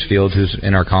Bakersfield, who's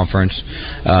in our conference,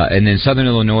 and then Southern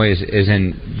Illinois is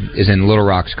in Little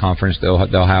Rock's conference, the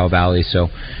Ohio Valley. So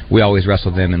we always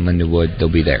wrestle them in Lindenwood.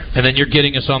 They'll be there. And then you're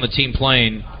getting us on the team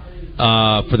plane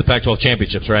for the Pac-12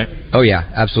 championships, right? Oh yeah,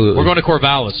 absolutely. We're going to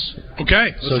Corvallis.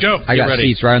 Okay, let's go. I got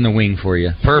seats right on the wing for you.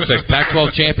 Perfect.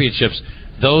 Pac-12 championships.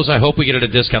 Those, I hope we get at a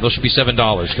discount. Those should be $7,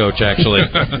 Coach, actually.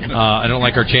 I don't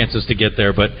like our chances to get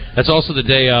there, but that's also the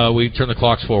day we turn the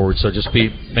clocks forward, so just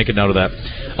make a note of that.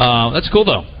 That's cool,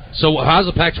 though. So how's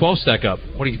the Pac-12 stack up?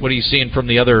 What are you seeing from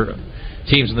the other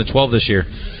teams in the 12 this year?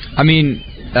 I mean,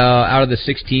 out of the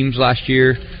 6 teams last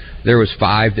year, there was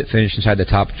 5 that finished inside the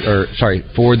top,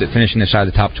 4 that finished inside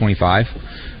the top 25,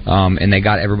 and they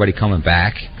got everybody coming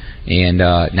back. And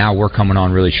now we're coming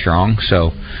on really strong,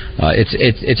 so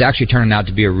it's actually turning out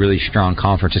to be a really strong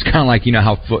conference. It's kind of like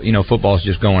how football's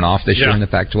just going off this year in the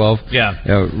Pac-12. Yeah,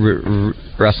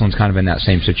 wrestling's kind of in that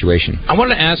same situation. I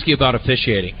wanted to ask you about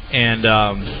officiating, and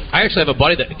I actually have a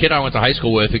buddy, the kid I went to high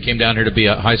school with, who came down here to be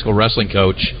a high school wrestling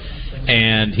coach,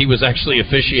 and he was actually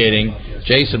officiating.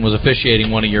 Jason was officiating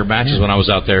one of your matches when I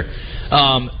was out there.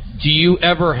 Do you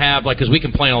ever have, because we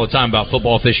complain all the time about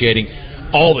football officiating,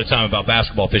 all the time about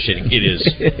basketball officiating, it is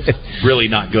really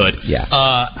not good. Yeah.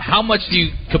 How much do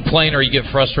you complain or you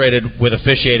get frustrated with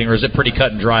officiating, or is it pretty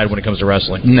cut and dried when it comes to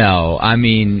wrestling? No, I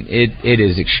mean, it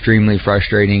is extremely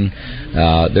frustrating.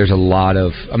 There's a lot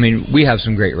of, we have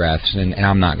some great refs, and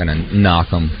I'm not going to knock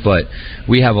them, but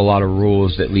we have a lot of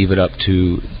rules that leave it up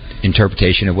to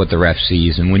interpretation of what the ref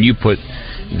sees, and when you put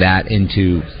that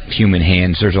into human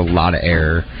hands, there's a lot of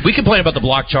error. We complain about the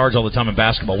block charge all the time in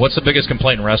basketball. What's the biggest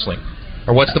complaint in wrestling?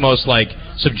 Or what's the most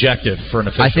subjective for an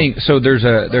official? I think so. There's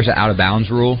an out of bounds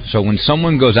rule. So when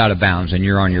someone goes out of bounds and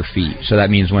you're on your feet, so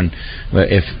that means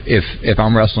if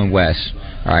I'm wrestling Wes,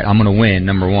 all right, I'm going to win.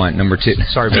 Number one, number two.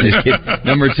 Sorry, but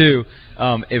number two,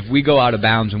 if we go out of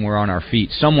bounds and we're on our feet,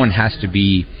 someone has to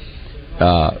be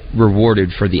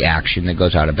rewarded for the action that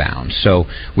goes out of bounds. So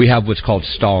we have what's called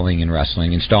stalling in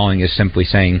wrestling, and stalling is simply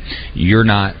saying you're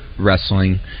not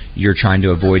wrestling, you're trying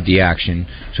to avoid the action,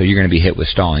 so you're going to be hit with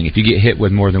stalling. If you get hit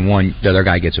with more than one, the other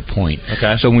guy gets a point.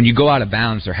 Okay. So when you go out of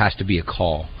bounds, there has to be a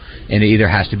call, and it either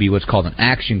has to be what's called an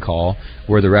action call,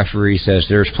 where the referee says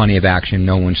there's plenty of action,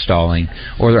 no one's stalling,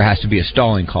 or there has to be a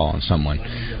stalling call on someone.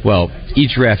 Well,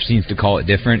 each ref seems to call it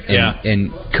different,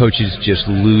 and coaches just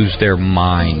lose their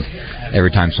mind every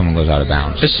time someone goes out of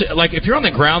bounds. If you're on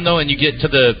the ground, though, and you get to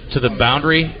the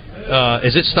boundary,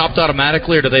 is it stopped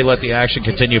automatically, or do they let the action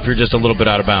continue if you're just a little bit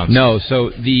out of bounds? No, so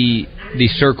the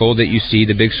circle that you see,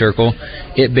 the big circle,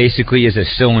 it basically is a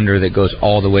cylinder that goes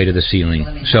all the way to the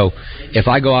ceiling. So if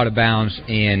I go out of bounds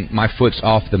and my foot's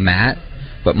off the mat,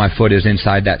 but my foot is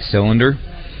inside that cylinder,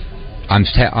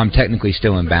 I'm technically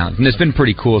still in bounds, and it's been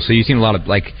pretty cool. So you've seen a lot of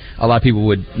people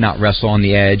would not wrestle on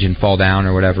the edge and fall down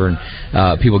or whatever,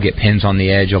 and people get pins on the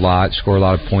edge a lot, score a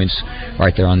lot of points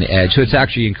right there on the edge. So it's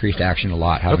actually increased action a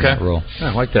lot having that rule. Yeah,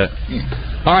 I like that.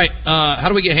 All right, how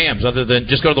do we get hams other than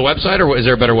just go to the website, or is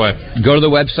there a better way? Go to the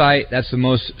website. That's the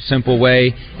most simple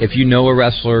way. If you know a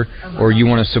wrestler or you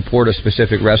want to support a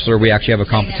specific wrestler, we actually have a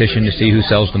competition to see who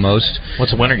sells the most.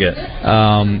 What's the winner get?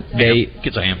 They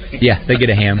gets a ham. Yeah, they get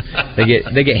a ham.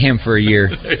 They get ham for a year.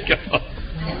 There you go.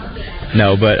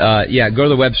 No, but go to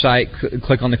the website,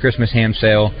 click on the Christmas ham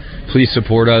sale. Please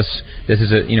support us. This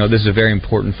is a very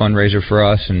important fundraiser for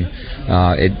us, and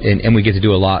we get to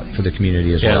do a lot for the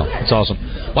community as well. That's awesome.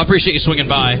 Well, I appreciate you swinging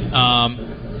by.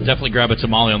 Definitely grab a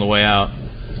tamale on the way out.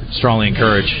 Strongly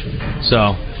encourage.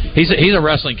 So he's a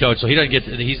wrestling coach, so he doesn't get.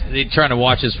 He's trying to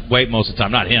watch his weight most of the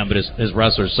time. Not him, but his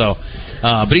wrestlers. So,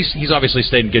 but he's obviously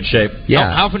stayed in good shape.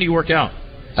 Yeah. How often do you work out?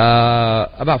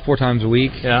 About 4 times a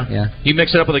week. Yeah. You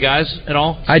mix it up with the guys at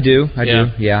all? I do.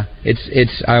 Yeah.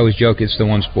 It's. I always joke it's the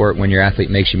one sport when your athlete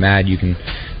makes you mad, you can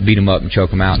beat them up and choke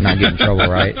them out and not get in trouble,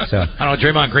 right? So I don't know.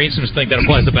 Draymond Green seems to think that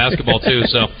applies to basketball too.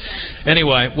 So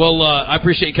anyway, well, I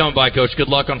appreciate you coming by, Coach. Good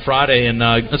luck on Friday, and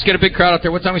let's get a big crowd out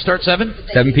there. What time we start? 7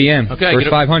 p.m. Okay, first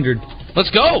 500. Let's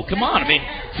go. Come on.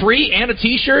 Free and a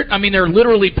T-shirt? They're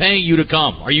literally paying you to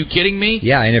come. Are you kidding me?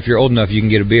 Yeah, and if you're old enough, you can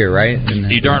get a beer, right?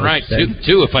 You're darn right.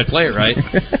 Two if I play it right.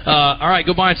 All right,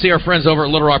 go by and see our friends over at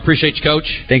Little Rock. Appreciate you, Coach.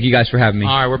 Thank you guys for having me.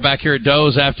 All right, we're back here at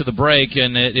Doe's after the break,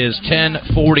 and it is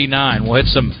 10:49. We'll hit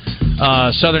some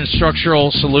Southern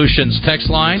Structural Solutions text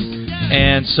line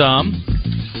and some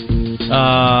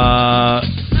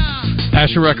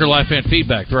Asher Record Live fan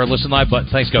feedback through our Listen Live button.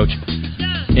 Thanks, Coach.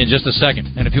 In just a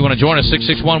second. And if you want to join us,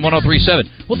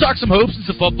 661-1037. We'll talk some hoops and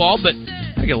some football, but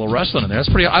I get a little wrestling in there.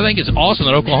 I think it's awesome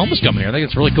that Oklahoma's coming here. I think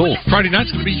it's really cool. Friday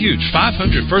night's going to be huge.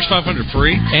 500. First 500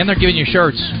 free. And they're giving you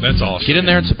shirts. That's awesome. Get in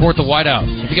there and support the whiteout.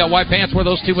 If you got white pants, wear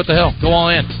those too. What the hell? Go all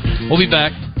in. We'll be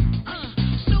back.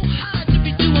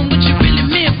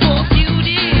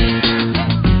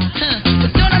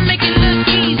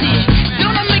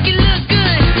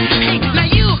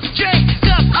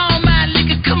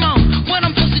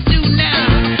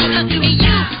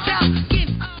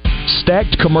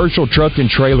 Stacked Commercial Truck and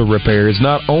Trailer Repair is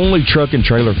not only truck and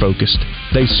trailer focused.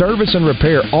 They service and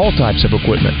repair all types of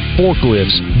equipment: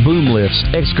 forklifts, boom lifts,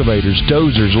 excavators,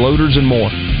 dozers, loaders, and more.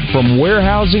 From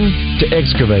warehousing to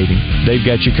excavating, they've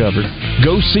got you covered.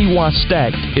 Go see why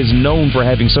Stacked is known for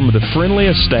having some of the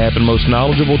friendliest staff and most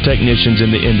knowledgeable technicians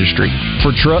in the industry.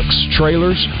 For trucks,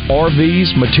 trailers,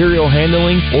 RVs, material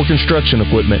handling, or construction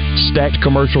equipment, Stacked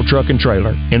Commercial Truck and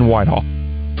Trailer in Whitehall.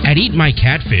 At Eat My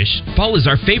Catfish, fall is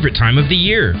our favorite time of the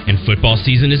year, and football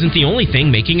season isn't the only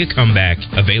thing making a comeback.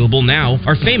 Available now,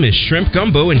 our famous shrimp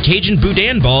gumbo and Cajun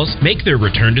boudin balls make their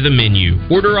return to the menu.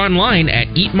 Order online at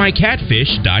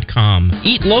eatmycatfish.com.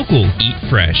 Eat local, eat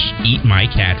fresh, Eat My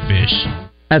Catfish.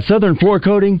 At Southern Floor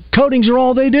Coating, coatings are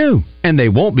all they do, and they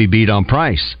won't be beat on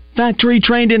price.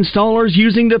 Factory-trained installers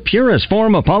using the purest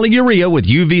form of polyurea with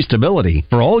UV stability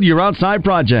for all your outside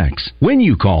projects. When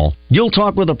you call, you'll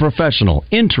talk with a professional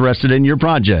interested in your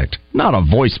project, not a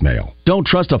voicemail. Don't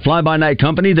trust a fly-by-night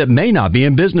company that may not be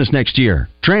in business next year.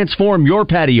 Transform your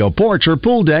patio, porch, or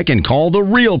pool deck and call the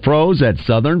real pros at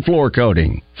Southern Floor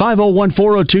Coating.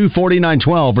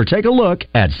 501-402-4912 or take a look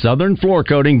at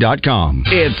southernfloorcoating.com.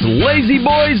 It's Lazy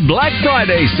Boy's Black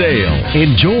Friday sale.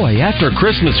 Enjoy after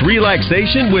Christmas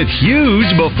relaxation with huge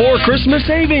before Christmas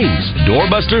savings.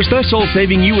 Doorbuster special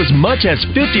saving you as much as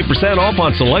 50% off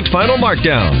on select final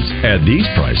markdowns. At these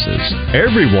prices,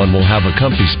 everyone will have a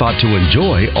comfy spot to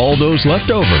enjoy all those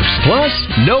leftovers. Plus,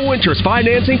 no interest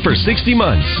financing for 60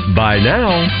 months. Buy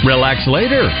now, relax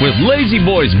later with Lazy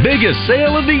Boy's biggest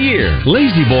sale of the year.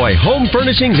 Lazy Boy Home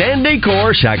Furnishings and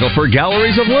Decor, Shackelford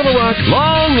Galleries of Little Rock.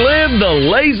 Long live the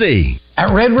lazy!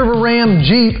 At Red River Ram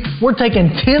Jeep, we're taking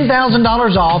 $10,000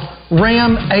 off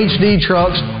Ram HD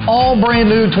trucks, all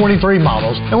brand new 23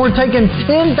 models. And we're taking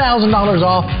 $10,000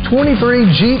 off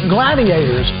 23 Jeep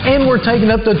Gladiators. And we're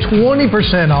taking up to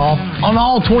 20% off on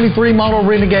all 23 model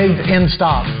Renegades in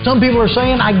stock. Some people are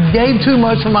saying I gave too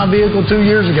much for my vehicle 2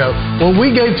 years ago. Well,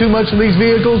 we gave too much for these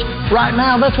vehicles right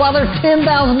now. That's why they're $10,000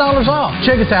 off.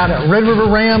 Check us out at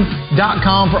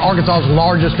redriverram.com for Arkansas's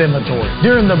largest inventory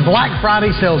during the Black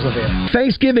Friday sales event.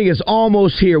 Thanksgiving is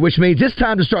almost here, which means it's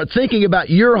time to start thinking about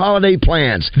your holiday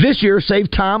plans. This year,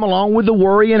 save time along with the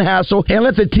worry and hassle and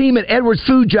let the team at Edwards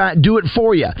Food Giant do it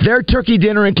for you. Their turkey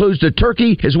dinner includes the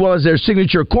turkey as well as their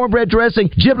signature cornbread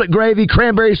dressing, giblet gravy,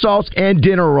 cranberry sauce, and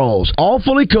dinner rolls. All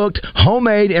fully cooked,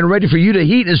 homemade, and ready for you to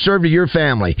heat and serve to your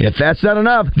family. If that's not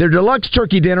enough, their deluxe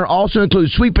turkey dinner also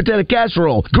includes sweet potato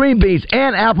casserole, green beans,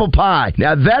 and apple pie.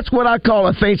 Now that's what I call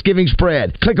a Thanksgiving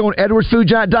spread. Click on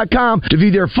edwardsfoodgiant.com to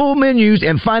view their full menus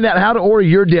and find out how to order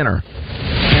your dinner.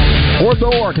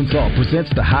 Ortho Arkansas presents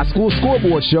the High School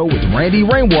Scoreboard Show with Randy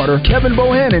Rainwater, Kevin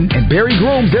Bohannon, and Barry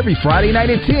Grooms every Friday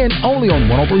night at 10, only on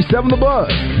 103.7 The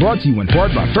Buzz. Brought to you in part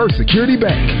by First Security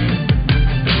Bank.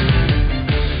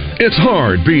 It's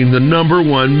hard being the #1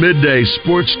 midday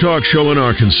sports talk show in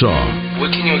Arkansas. What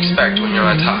can you expect when you're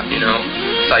on top, you know?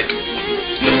 It's like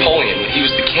Napoleon, when he was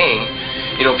the king,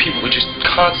 you know, people were just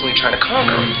constantly trying to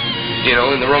conquer him, you know,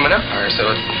 in the Roman Empire. So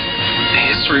it's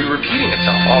history repeating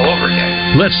itself all over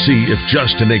again. Let's see if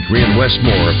Justin Acree and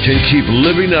Westmore can keep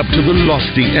living up to the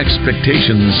lofty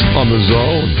expectations on the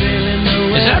Zone.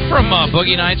 Is that from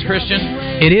Boogie Nights, Christian?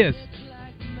 It is.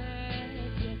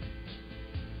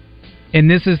 And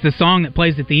this is the song that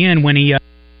plays at the end when he...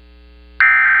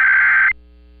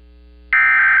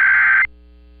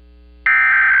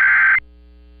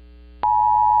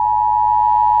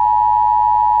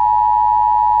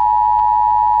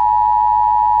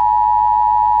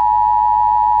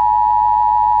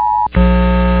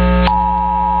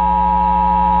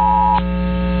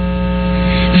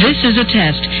 This is a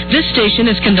test. This station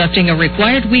is conducting a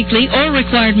required weekly or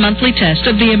required monthly test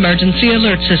of the emergency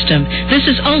alert system. This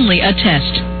is only a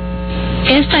test.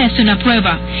 Esta es una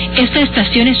prueba. Esta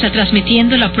estación está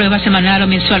transmitiendo la prueba semanal o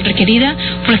mensual requerida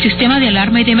por el sistema de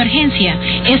alarma y de emergencia.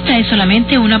 Esta es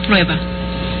solamente una prueba.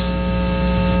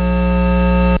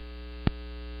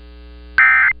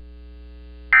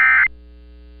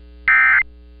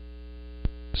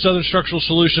 Southern Structural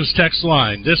Solutions text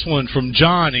line. This one from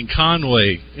John in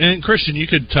Conway. And Christian, you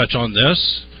could touch on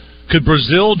this. Could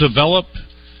Brazil develop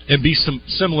and be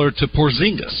similar to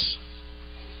Porzingis?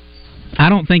 I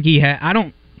don't think he had.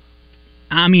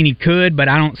 I mean, he could, but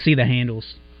I don't see the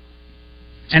handles.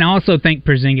 And I also think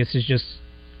Porzingis is just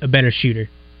a better shooter,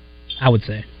 I would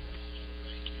say.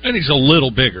 And he's a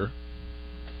little bigger.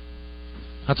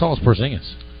 How tall is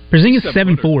Porzingis? Porzingis is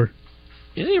 7'4".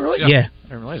 Is he really? Yeah.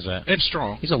 I didn't realize that. And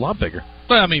strong. He's a lot bigger.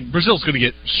 But, I mean, Brazil's going to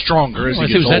get stronger as he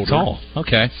gets older. That tall.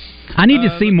 Okay. I need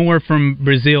to see more from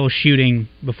Brazil shooting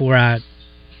before I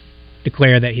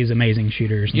declare that he's an amazing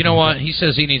shooter. You know what? He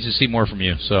says he needs to see more from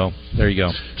you, so there you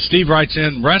go. Steve writes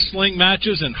in, wrestling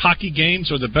matches and hockey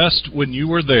games are the best when you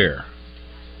were there.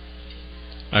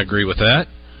 I agree with that.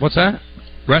 What's that?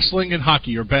 Wrestling and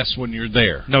hockey are best when you're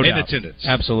there. No in doubt. attendance.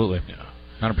 Absolutely. Yeah.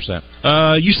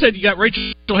 100%. You said you got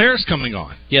Rachel Harris coming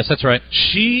on. Yes, that's right.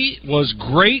 She was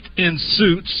great in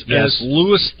Suits Yes. as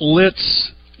Louis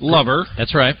Litt's lover.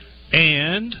 That's right.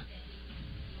 And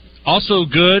also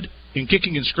good in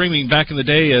Kicking and Screaming back in the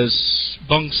day as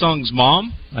Bung Sung's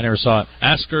mom. I never saw it.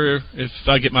 Ask her if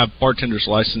I get my bartender's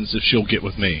license if she'll get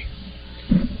with me.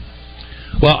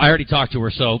 Well, I already talked to her,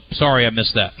 so sorry I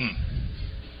missed that.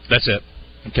 That's it.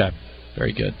 Okay.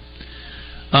 Very good.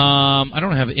 I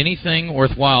don't have anything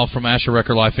worthwhile from Asher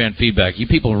Record Live fan feedback. You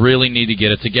people really need to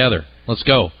get it together. Let's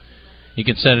go. You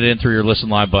can send it in through your Listen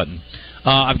Live button.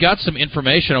 I've got some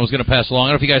information I was going to pass along. I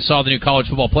don't know if you guys saw the new college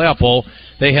football playoff poll.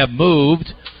 They have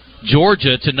moved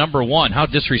Georgia to number 1. How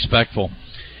disrespectful.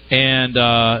 And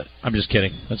I'm just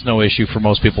kidding. That's no issue for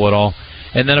most people at all.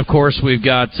 And then, of course, we've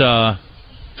got...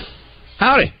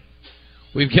 howdy.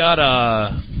 We've got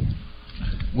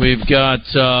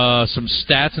some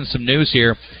stats and some news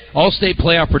here. All-State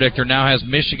Playoff Predictor now has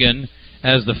Michigan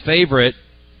as the favorite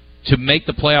to make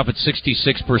the playoff at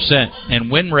 66%, and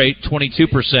win rate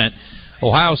 22%.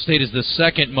 Ohio State is the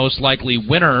second most likely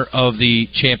winner of the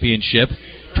championship,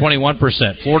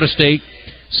 21%. Florida State,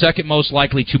 second most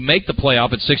likely to make the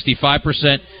playoff at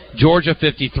 65%. Georgia,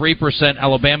 53%.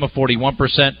 Alabama,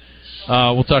 41%.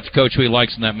 We'll talk to Coach who he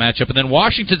likes in that matchup. And then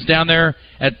Washington's down there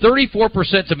at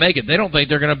 34% to make it. They don't think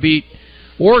they're going to beat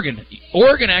Oregon.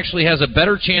 Oregon actually has a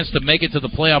better chance to make it to the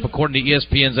playoff, according to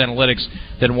ESPN's analytics,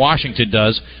 than Washington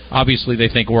does. Obviously, they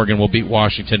think Oregon will beat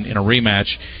Washington in a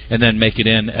rematch and then make it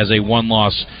in as a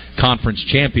one-loss conference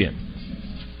champion.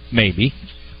 Maybe.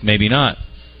 Maybe not.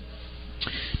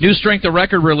 New strength of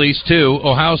record release, too.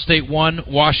 Ohio State 1,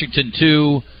 Washington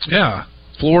 2. Yeah.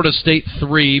 Florida State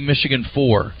 3, Michigan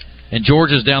 4. And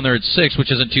Georgia's down there at 6,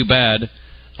 which isn't too bad.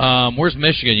 Where's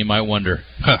Michigan, you might wonder?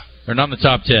 They're not in the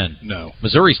top 10. No.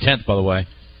 Missouri's 10th, by the way.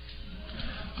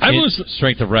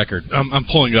 Strength of record. I'm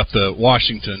pulling up the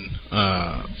Washington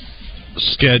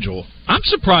schedule. I'm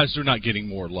surprised they're not getting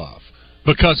more love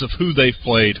because of who they've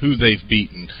played, who they've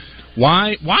beaten.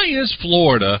 Why is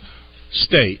Florida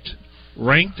State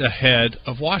ranked ahead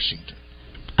of Washington?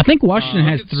 I think Washington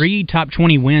has 3 top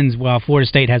 20 wins, while Florida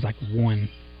State has like 1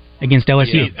 against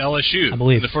LSU. Yeah, LSU, I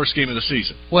believe, in the first game of the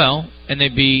season. Well, and they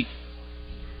beat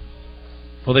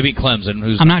Clemson.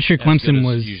 Who's I'm not sure as good Clemson as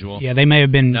was. usual. Yeah, they may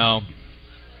have been. No.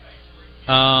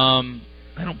 I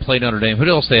don't play Notre Dame. Who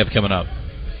else do they have coming up?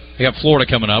 They got Florida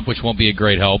coming up, which won't be a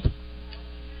great help.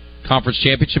 Conference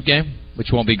championship game,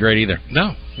 which won't be great either.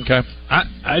 No. Okay.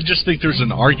 I just think there's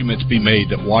an argument to be made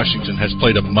that Washington has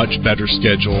played a much better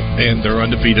schedule and they're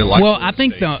undefeated. Like well, Florida I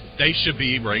think State. They should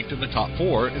be ranked in the top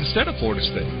 4 instead of Florida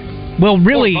State. Well,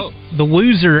 really, the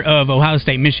loser of Ohio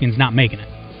State Michigan's not making it.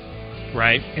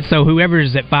 Right. And so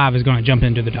whoever's at 5 is going to jump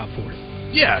into the top 4.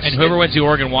 Yes. And whoever wins the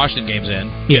Oregon-Washington game's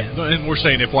in. Yeah. And we're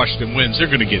saying if Washington wins,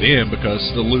 they're going to get in because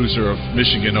the loser of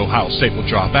Michigan-Ohio State will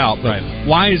drop out. But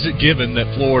why is it given that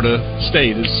Florida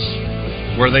State is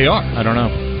where they are? I don't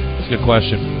know. It's a good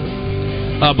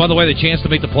question. By the way, the chance to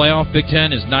make the playoff, Big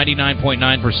Ten, is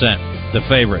 99.9%, the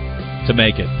favorite to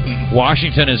make it. Mm-hmm.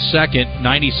 Washington is second,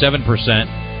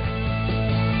 97%.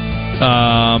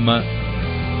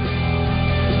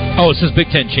 It says Big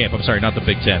Ten champ. I'm sorry, not the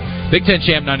Big Ten. Big Ten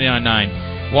champ,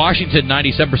 99.9. Washington,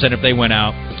 97% if they win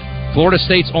out. Florida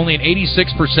State's only an 86%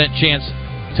 chance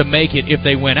to make it if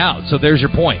they win out. So there's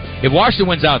your point. If Washington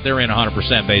wins out, they're in 100%,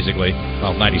 basically.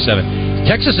 Well, 97.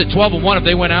 Texas at 12-1. If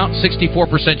they win out,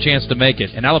 64% chance to make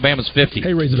it. And Alabama's 50.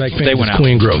 Hey, Razorback if fans, they win it's out.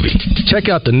 Queen Grovey. Check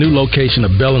out the new location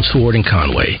of Bellins Ford in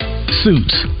Conway.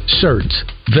 Suits, shirts,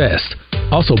 vests.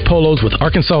 Also polos with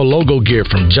Arkansas logo gear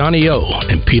from Johnny O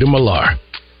and Peter Millar.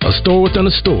 A store within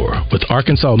a store with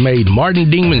Arkansas-made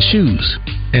Martin Dingman shoes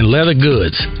and leather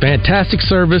goods. Fantastic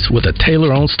service with a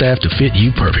tailor on staff to fit you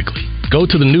perfectly. Go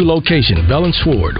to the new location, Bellins Ford,